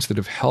some things that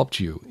have helped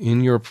you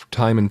in your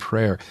time in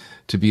prayer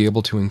to be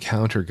able to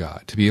encounter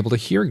God, to be able to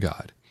hear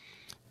God?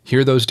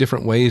 Hear those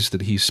different ways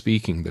that he's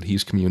speaking, that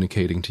he's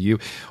communicating to you.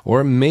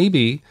 Or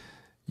maybe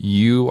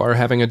you are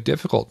having a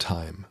difficult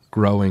time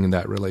growing in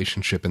that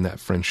relationship and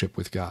that friendship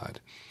with God,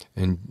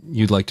 and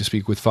you'd like to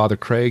speak with Father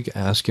Craig,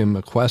 ask him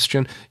a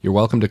question. You're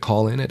welcome to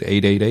call in at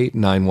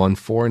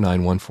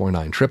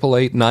 888-914-9149,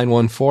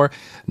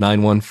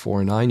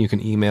 888-914-9149. You can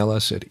email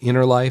us at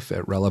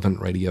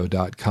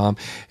innerlife@relevantradio.com.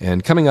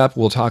 And coming up,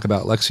 we'll talk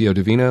about Lectio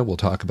Divina, we'll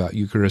talk about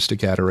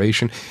Eucharistic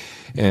adoration,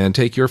 and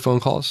take your phone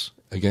calls.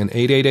 Again,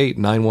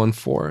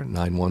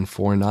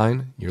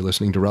 888-914-9149. You're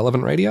listening to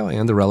Relevant Radio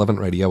and the Relevant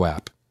Radio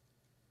app.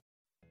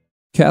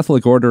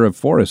 Catholic Order of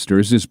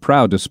Foresters is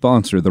proud to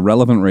sponsor the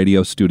Relevant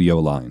Radio studio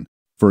line.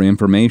 For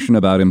information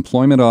about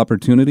employment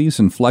opportunities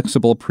and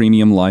flexible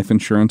premium life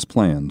insurance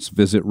plans,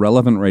 visit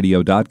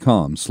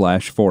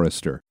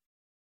relevantradio.com/forester.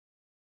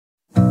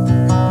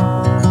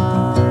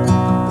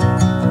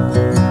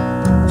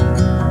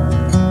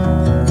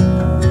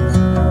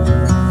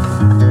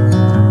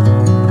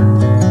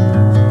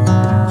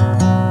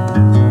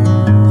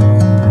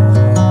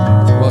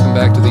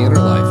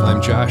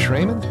 Josh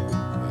Raymond,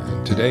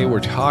 and today we're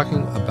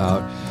talking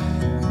about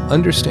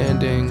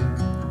understanding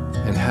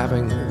and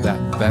having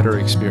that better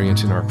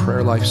experience in our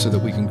prayer life so that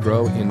we can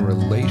grow in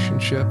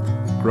relationship,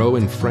 grow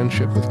in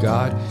friendship with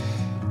God.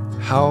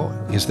 How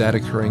is that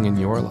occurring in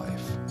your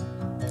life?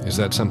 Is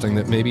that something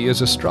that maybe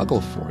is a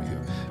struggle for you?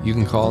 You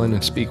can call in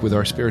and speak with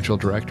our spiritual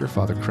director,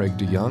 Father Craig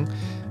DeYoung,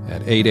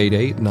 at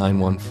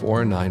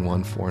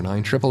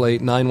 888-914-9149,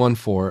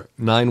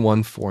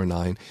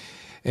 888-914-9149.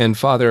 And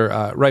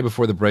Father, right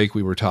before the break,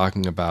 we were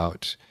talking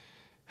about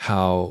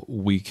how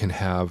we can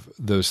have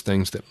those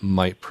things that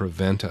might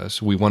prevent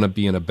us. We want to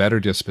be in a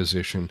better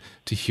disposition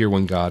to hear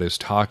when God is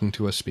talking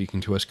to us, speaking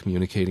to us,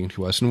 communicating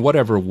to us in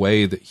whatever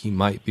way that he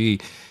might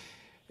be.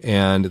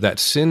 And that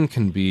sin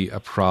can be a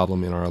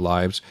problem in our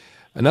lives.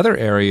 Another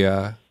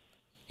area,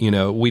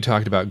 we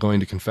talked about going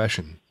to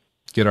confession,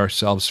 get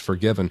ourselves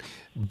forgiven,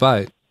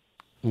 but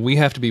we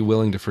have to be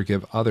willing to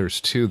forgive others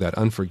too. That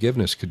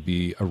unforgiveness could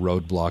be a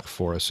roadblock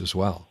for us as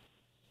well.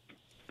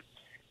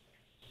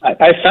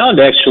 I found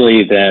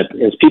actually that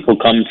as people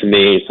come to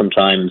me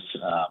sometimes,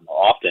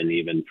 often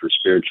even for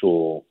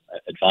spiritual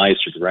advice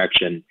or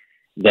direction,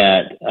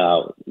 that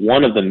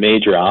one of the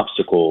major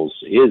obstacles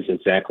is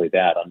exactly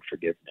that,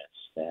 unforgiveness.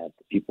 That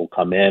people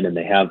come in and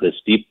they have this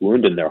deep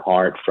wound in their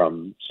heart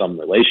from some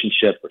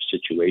relationship or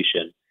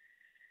situation.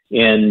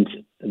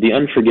 And the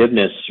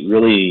unforgiveness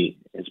really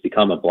has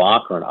become a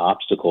block or an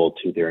obstacle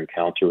to their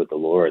encounter with the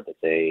Lord, that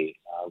they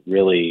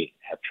really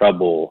have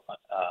trouble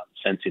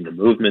sensing the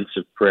movements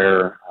of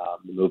prayer,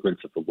 the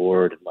movements of the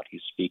Lord and what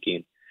he's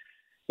speaking.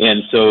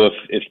 And so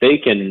if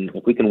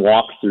we can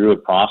walk through a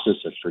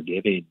process of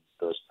forgiving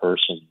those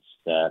persons,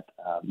 that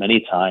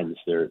many times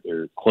their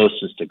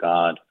closeness to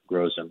God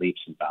grows in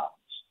leaps and bounds.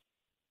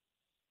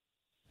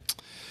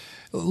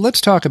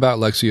 Let's talk about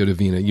Lectio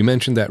Divina. You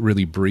mentioned that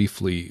really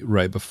briefly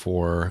right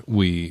before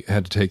we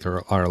had to take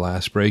our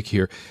last break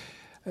here.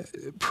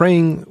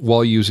 Praying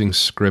while using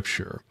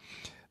Scripture.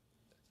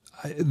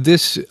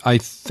 This, I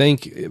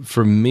think,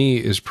 for me,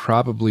 is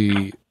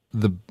probably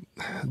the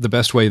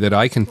best way that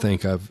I can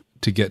think of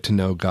to get to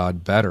know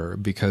God better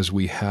because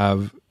we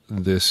have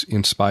this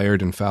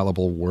inspired,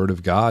 infallible Word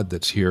of God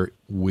that's here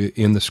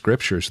in the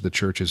Scriptures the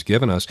Church has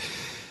given us.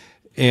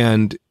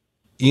 And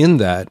in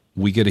that,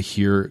 we get to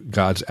hear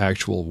God's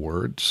actual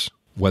words,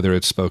 whether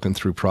it's spoken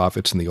through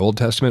prophets in the Old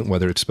Testament,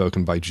 whether it's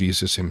spoken by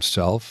Jesus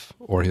himself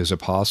or his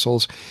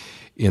apostles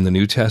in the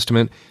New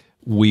Testament.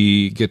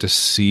 We get to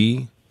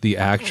see the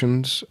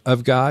actions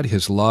of God,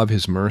 his love,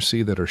 his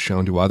mercy that are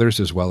shown to others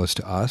as well as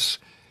to us.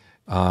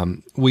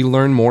 We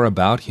learn more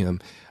about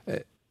him.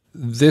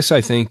 This,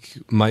 I think,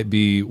 might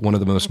be one of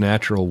the most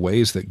natural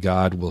ways that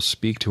God will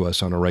speak to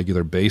us on a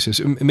regular basis.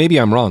 Maybe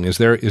I'm wrong. Is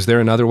there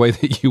another way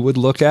that you would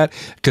look at?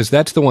 Because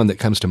that's the one that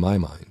comes to my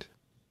mind.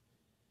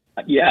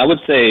 Yeah, I would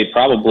say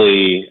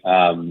probably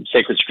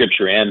sacred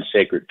scripture and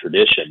sacred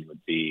tradition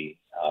would be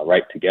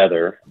right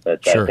together.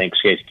 But sure. I think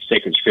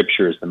sacred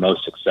scripture is the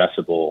most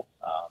accessible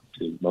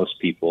to most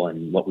people,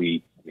 and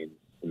the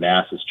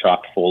Mass is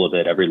chock full of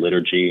it. Every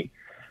liturgy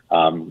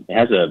it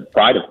has a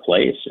pride of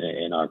place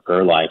in our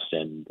prayer lives,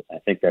 and I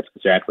think that's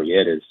exactly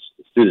it. Is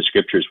through the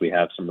scriptures we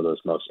have some of those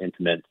most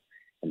intimate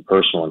and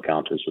personal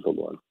encounters with the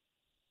Lord.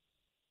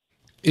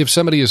 If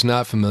somebody is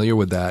not familiar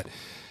with that,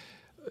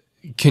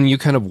 can you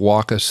kind of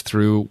walk us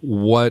through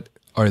what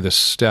are the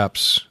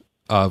steps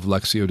of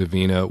Lectio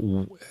Divina?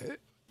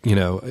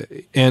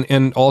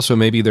 And also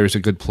maybe there's a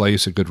good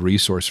place, a good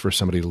resource for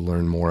somebody to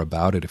learn more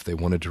about it if they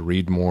wanted to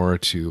read more,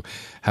 to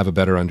have a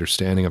better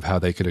understanding of how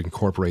they could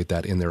incorporate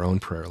that in their own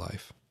prayer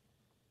life.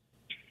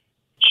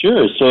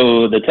 Sure.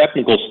 So the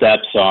technical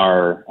steps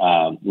are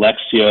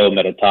Lectio,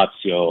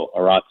 Meditatio,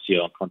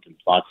 Oratio, and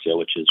Contemplatio,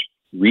 which is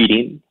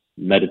reading,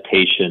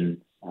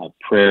 meditation,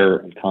 prayer,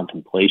 and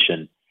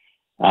contemplation.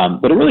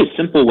 But a really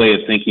simple way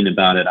of thinking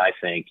about it, I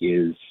think,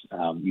 is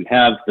you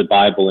have the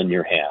Bible in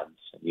your hands.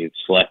 You've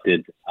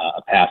selected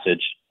a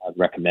passage. I'd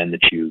recommend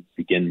that you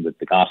begin with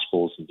the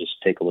Gospels and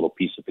just take a little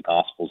piece of the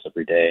Gospels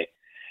every day.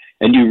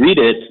 And you read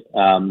it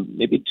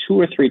maybe 2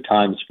 or 3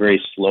 times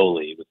very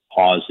slowly with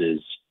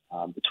pauses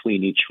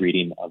between each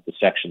reading of the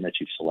section that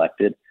you've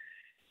selected.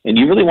 And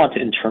you really want to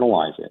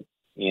internalize it.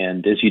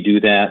 And as you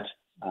do that,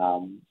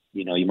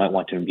 you might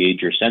want to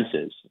engage your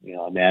senses.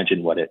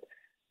 Imagine what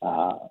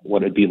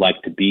it'd be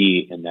like to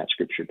be in that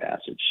scripture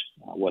passage.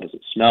 What does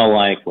it smell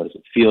like? What does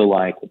it feel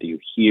like? What do you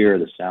hear?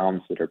 The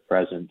sounds that are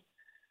present.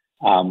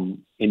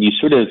 And you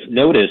sort of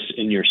notice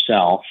in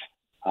yourself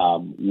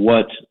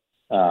what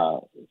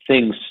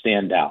things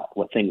stand out,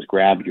 what things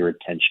grab your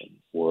attention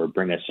or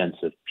bring a sense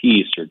of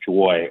peace or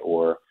joy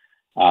or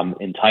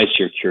entice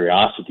your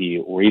curiosity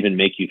or even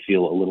make you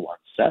feel a little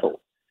unsettled.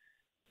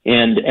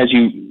 And as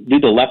you do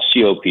the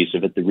Lectio piece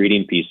of it, the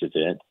reading piece of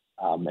it,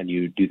 and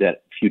you do that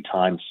a few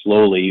times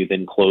slowly, you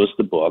then close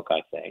the book,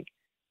 I think,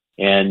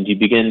 and you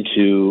begin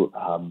to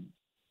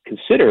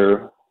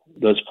consider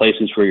those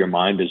places where your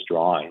mind is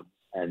drawing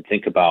and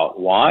think about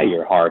why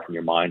your heart and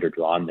your mind are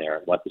drawn there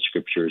and what the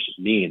scriptures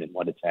mean and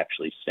what it's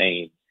actually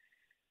saying,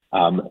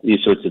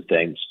 these sorts of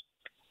things.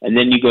 And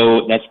then you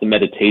go, that's the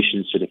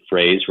meditation sort of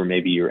phrase where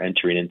maybe you're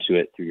entering into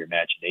it through your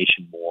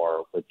imagination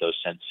more with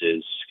those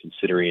senses,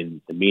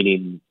 considering the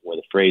meaning or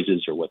the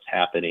phrases or what's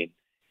happening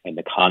and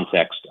the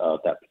context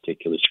of that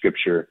particular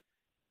scripture.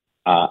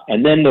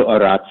 And then the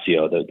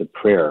oratio, the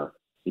prayer.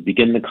 You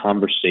begin the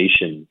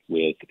conversation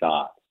with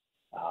God.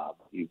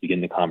 You begin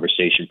the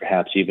conversation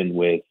perhaps even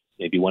with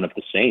maybe one of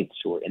the saints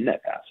who are in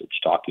that passage,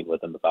 talking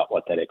with them about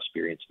what that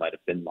experience might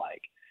have been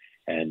like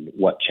and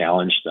what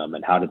challenged them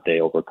and how did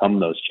they overcome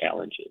those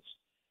challenges.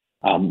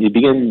 You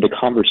begin the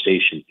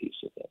conversation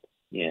piece of it,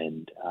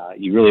 and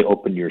you really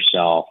open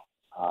yourself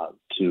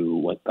to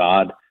what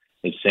God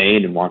is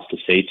saying and wants to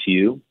say to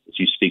you. As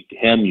you speak to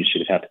him, you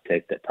should have to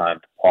take that time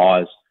to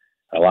pause,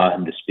 allow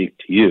him to speak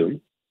to you.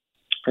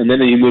 And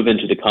then you move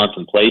into the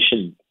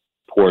contemplation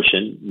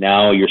portion.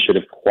 Now you're sort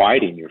of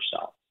quieting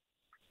yourself.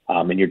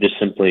 And you're just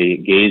simply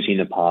gazing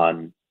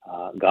upon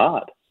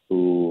God,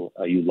 who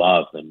you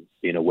love, and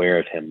being aware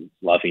of him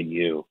loving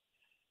you.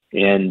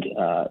 And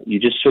you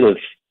just sort of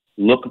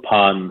look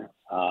upon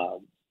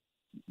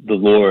the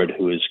Lord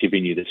who is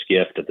giving you this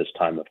gift at this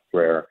time of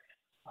prayer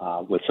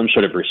with some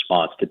sort of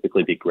response,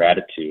 typically be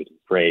gratitude, and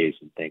praise,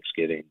 and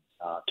thanksgiving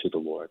to the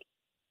Lord.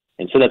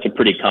 And so that's a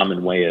pretty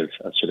common way of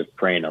sort of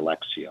praying a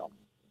Lectio.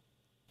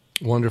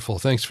 Wonderful.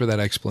 Thanks for that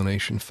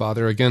explanation,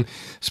 Father. Again,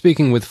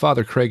 speaking with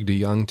Father Craig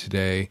DeYoung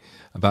today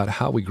about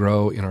how we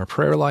grow in our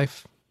prayer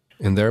life,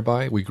 and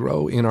thereby we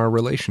grow in our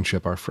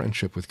relationship, our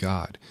friendship with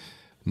God,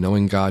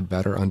 knowing God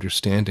better,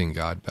 understanding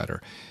God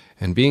better,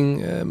 and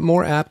being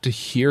more apt to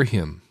hear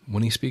him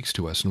when he speaks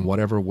to us in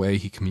whatever way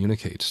he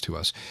communicates to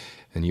us.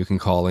 And you can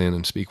call in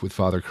and speak with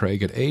Father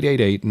Craig at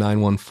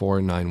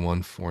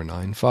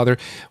 888-914-9149. Father,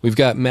 we've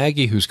got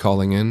Maggie who's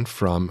calling in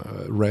from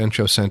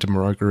Rancho Santa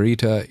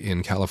Margarita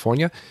in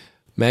California.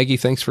 Maggie,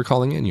 thanks for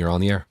calling in. You're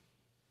on the air.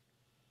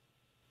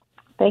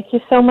 Thank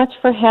you so much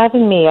for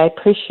having me. I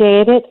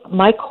appreciate it.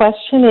 My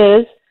question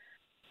is,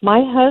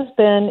 my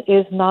husband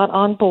is not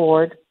on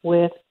board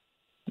with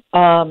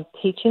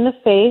teaching the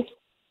faith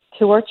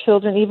to our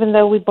children, even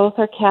though we both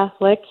are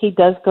Catholic. He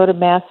does go to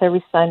Mass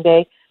every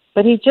Sunday,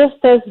 but he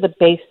just does the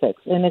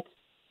basics. And it's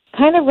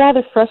kind of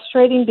rather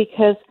frustrating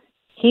because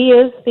he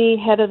is the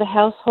head of the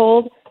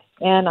household,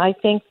 and I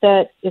think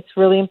that it's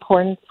really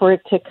important for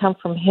it to come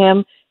from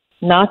him,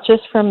 not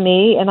just from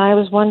me. And I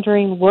was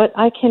wondering what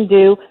I can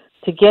do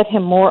to get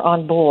him more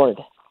on board.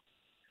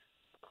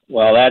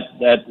 Well,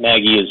 that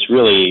Maggie, is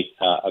really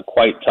a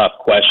quite tough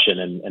question,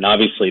 and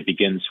obviously it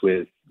begins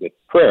with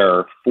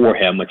prayer for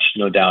him, which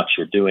no doubt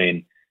you're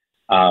doing.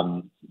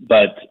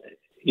 But,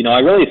 I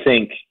really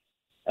think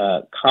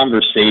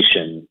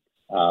conversation,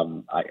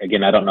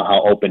 I don't know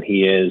how open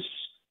he is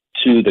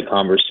to the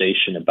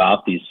conversation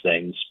about these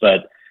things,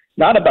 but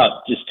not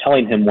about just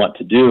telling him what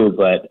to do,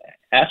 but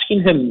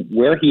asking him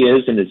where he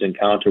is in his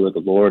encounter with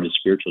the Lord, his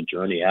spiritual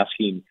journey,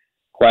 asking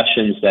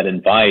questions that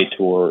invite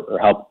or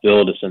help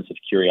build a sense of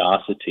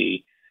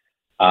curiosity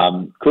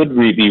could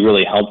be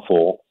really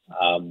helpful.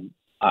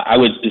 I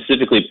would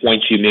specifically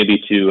point you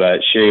maybe to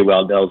Sherry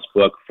Weldell's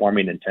book,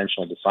 Forming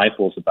Intentional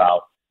Disciples,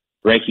 about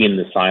breaking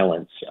the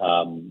silence.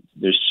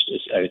 There's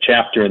a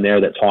chapter in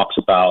there that talks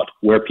about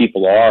where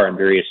people are in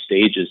various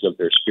stages of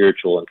their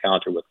spiritual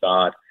encounter with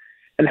God,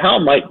 and how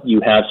might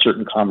you have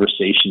certain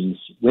conversations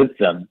with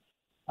them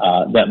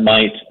that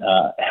might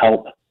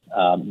help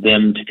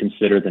them to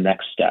consider the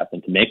next step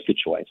and to make the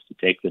choice to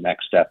take the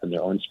next step in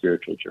their own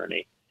spiritual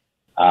journey.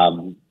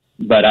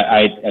 But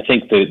I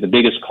think the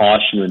biggest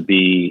caution would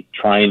be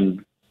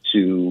trying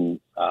to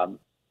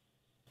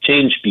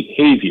change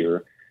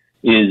behavior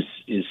is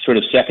sort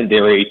of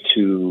secondary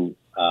to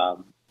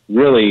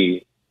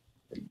really,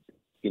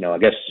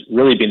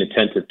 really being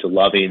attentive to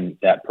loving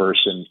that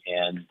person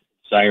and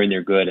desiring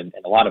their good, and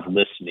a lot of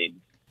listening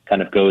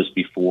kind of goes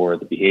before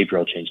the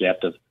behavioral change. They have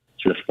to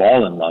sort of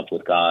fall in love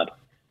with God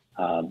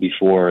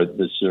before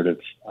the sort of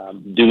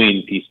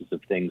doing pieces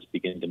of things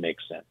begin to make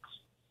sense.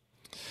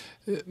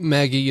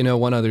 Maggie,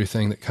 one other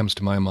thing that comes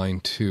to my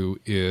mind too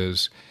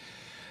is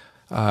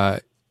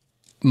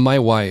my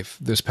wife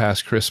this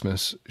past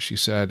Christmas, she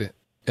said,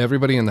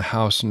 "Everybody in the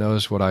house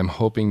knows what I'm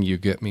hoping you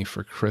get me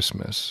for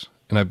Christmas."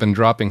 And I've been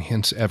dropping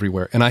hints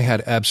everywhere, and I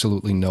had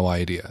absolutely no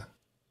idea.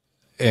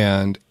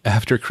 And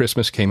after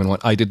Christmas came and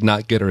went, I did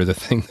not get her the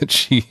thing that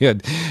she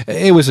had.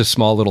 It was a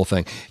small little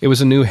thing. It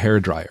was a new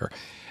hairdryer.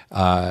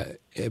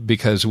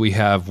 Because we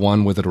have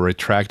one with a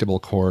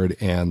retractable cord,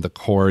 and the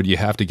cord, you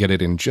have to get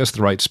it in just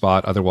the right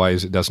spot,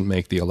 otherwise it doesn't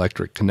make the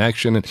electric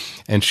connection,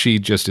 and she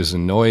just is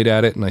annoyed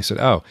at it. And I said,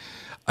 oh,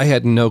 I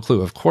had no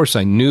clue. Of course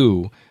I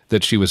knew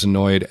that she was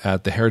annoyed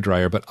at the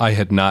hairdryer, but I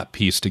had not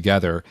pieced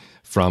together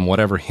from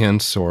whatever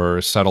hints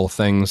or subtle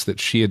things that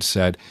she had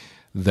said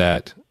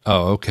that,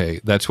 oh, okay,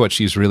 that's what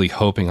she's really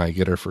hoping I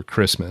get her for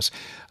Christmas.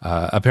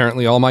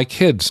 Apparently all my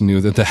kids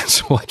knew that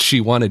that's what she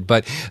wanted.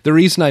 But the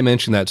reason I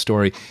mention that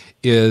story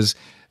is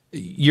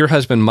your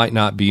husband might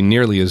not be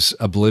nearly as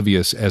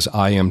oblivious as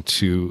I am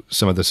to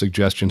some of the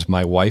suggestions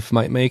my wife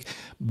might make,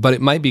 but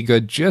it might be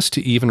good just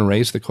to even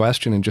raise the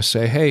question and just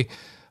say, hey,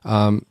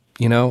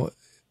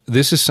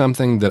 this is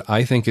something that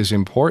I think is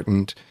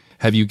important.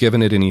 Have you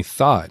given it any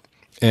thought?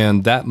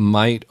 And that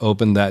might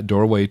open that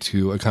doorway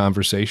to a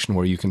conversation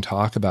where you can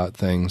talk about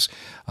things.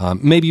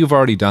 Maybe you've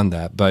already done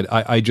that, but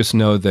I just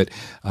know that,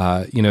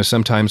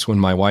 sometimes when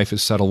my wife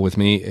is subtle with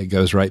me, it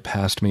goes right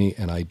past me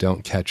and I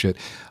don't catch it.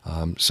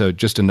 So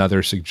just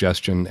another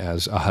suggestion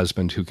as a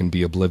husband who can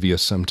be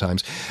oblivious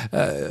sometimes.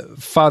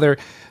 Father,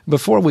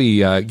 before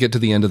we get to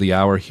the end of the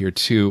hour here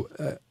too,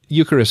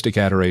 Eucharistic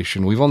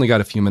adoration, we've only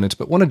got a few minutes,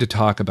 but wanted to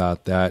talk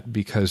about that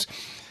because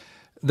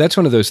that's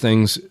one of those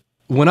things.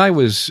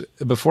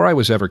 Before I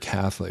was ever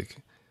Catholic,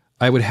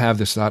 I would have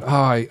this thought,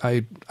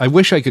 I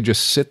wish I could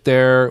just sit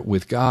there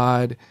with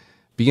God,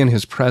 be in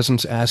his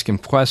presence, ask him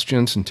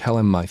questions and tell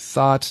him my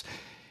thoughts.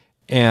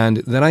 And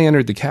then I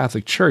entered the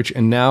Catholic Church,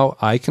 and now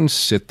I can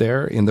sit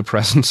there in the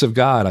presence of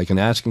God. I can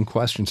ask him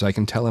questions. I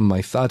can tell him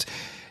my thoughts.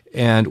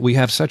 And we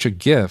have such a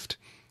gift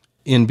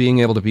in being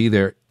able to be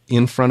there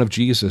in front of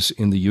Jesus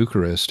in the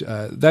Eucharist.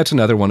 That's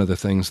another one of the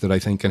things that I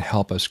think can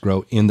help us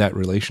grow in that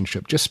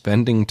relationship, just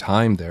spending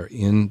time there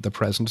in the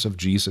presence of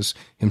Jesus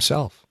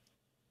himself.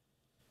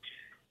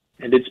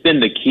 And it's been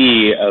the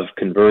key of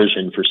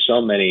conversion for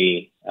so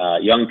many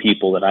young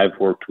people that I've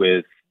worked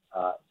with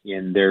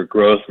in their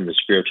growth in the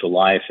spiritual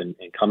life and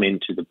coming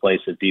to the place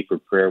of deeper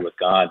prayer with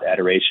God.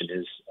 Adoration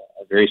is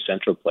a very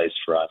central place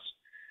for us.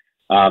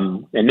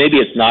 And maybe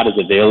it's not as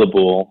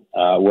available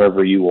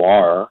wherever you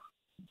are,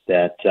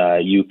 that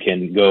you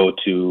can go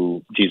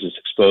to Jesus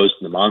Exposed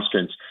in the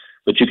Monstrance,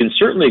 but you can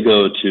certainly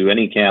go to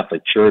any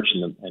Catholic church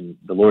and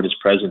the Lord is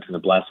present in the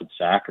Blessed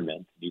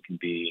Sacrament. You can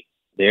be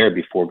there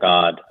before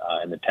God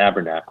in the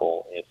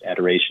tabernacle if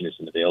adoration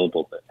isn't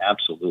available, but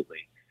absolutely.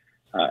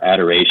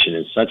 Adoration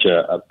is such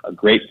a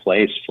great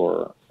place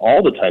for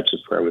all the types of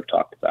prayer we've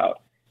talked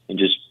about, and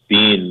just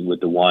being with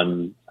the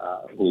one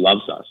who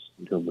loves us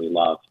and whom we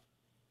love.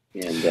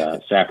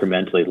 And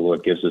sacramentally, the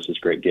Lord gives us this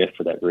great gift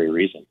for that very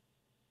reason.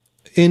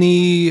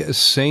 Any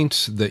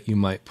saints that you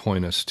might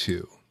point us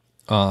to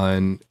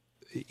on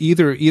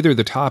either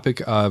the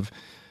topic of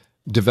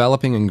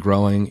developing and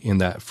growing in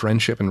that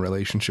friendship and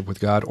relationship with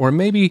God, or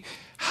maybe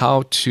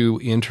how to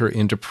enter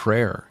into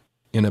prayer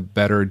in a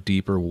better,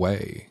 deeper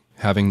way,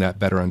 having that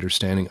better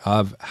understanding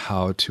of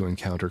how to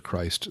encounter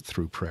Christ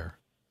through prayer?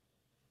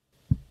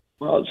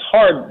 Well, it's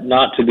hard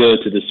not to go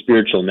to the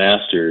spiritual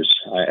masters.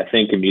 I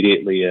think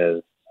immediately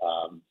of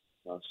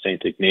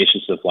St.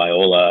 Ignatius of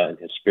Loyola and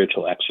his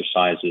spiritual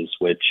exercises,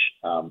 which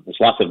there's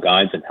lots of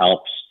guides and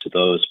helps to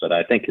those, but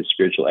I think his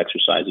spiritual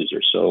exercises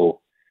are so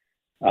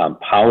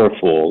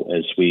powerful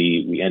as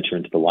we enter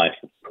into the life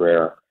of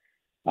prayer.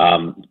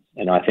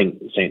 And I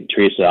think St.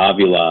 Teresa of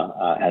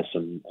Avila has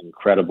some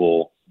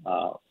incredible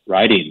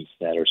writings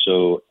that are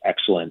so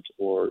excellent,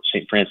 or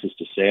St. Francis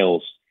de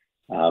Sales.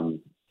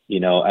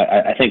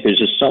 I think there's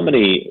just so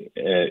many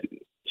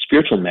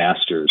spiritual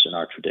masters in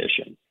our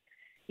tradition.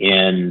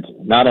 And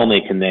not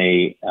only can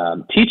they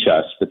teach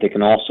us, but they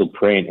can also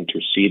pray and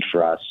intercede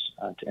for us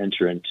to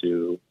enter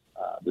into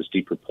those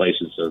deeper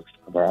places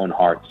of our own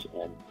hearts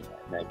and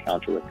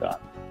encounter with God.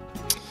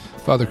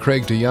 Father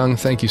Craig DeYoung,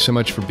 thank you so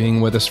much for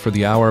being with us for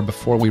the hour.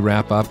 Before we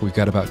wrap up, we've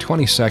got about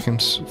 20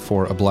 seconds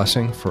for a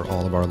blessing for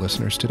all of our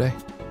listeners today.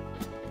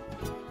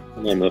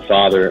 In the name of the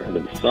Father, and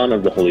of the Son, and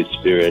of the Holy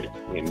Spirit.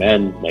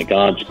 Amen. May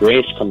God's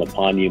grace come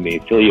upon you. May He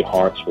fill your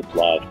hearts with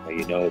love. May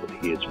you know that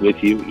He is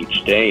with you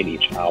each day and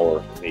each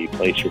hour. May you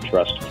place your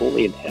trust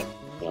fully in Him.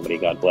 Now may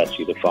God bless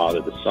you, the Father,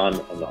 the Son,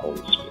 and the Holy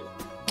Spirit.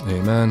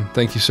 Amen.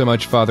 Thank you so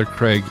much, Father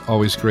Craig.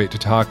 Always great to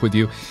talk with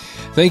you.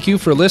 Thank you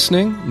for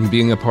listening and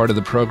being a part of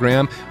the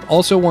program.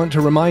 Also want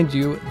to remind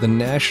you, the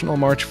National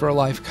March for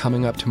Life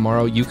coming up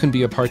tomorrow. You can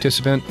be a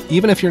participant,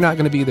 even if you're not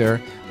going to be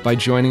there, by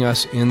joining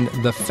us in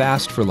the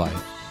Fast for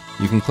Life.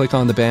 You can click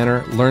on the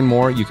banner, learn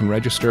more, you can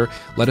register,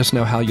 let us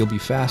know how you'll be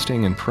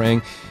fasting and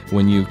praying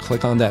when you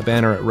click on that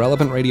banner at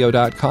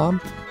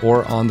relevantradio.com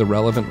or on the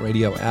Relevant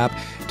Radio app.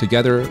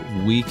 Together,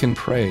 we can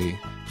pray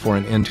for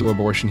an end to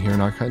abortion here in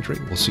our country.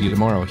 We'll see you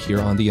tomorrow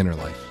here on The Inner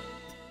Life.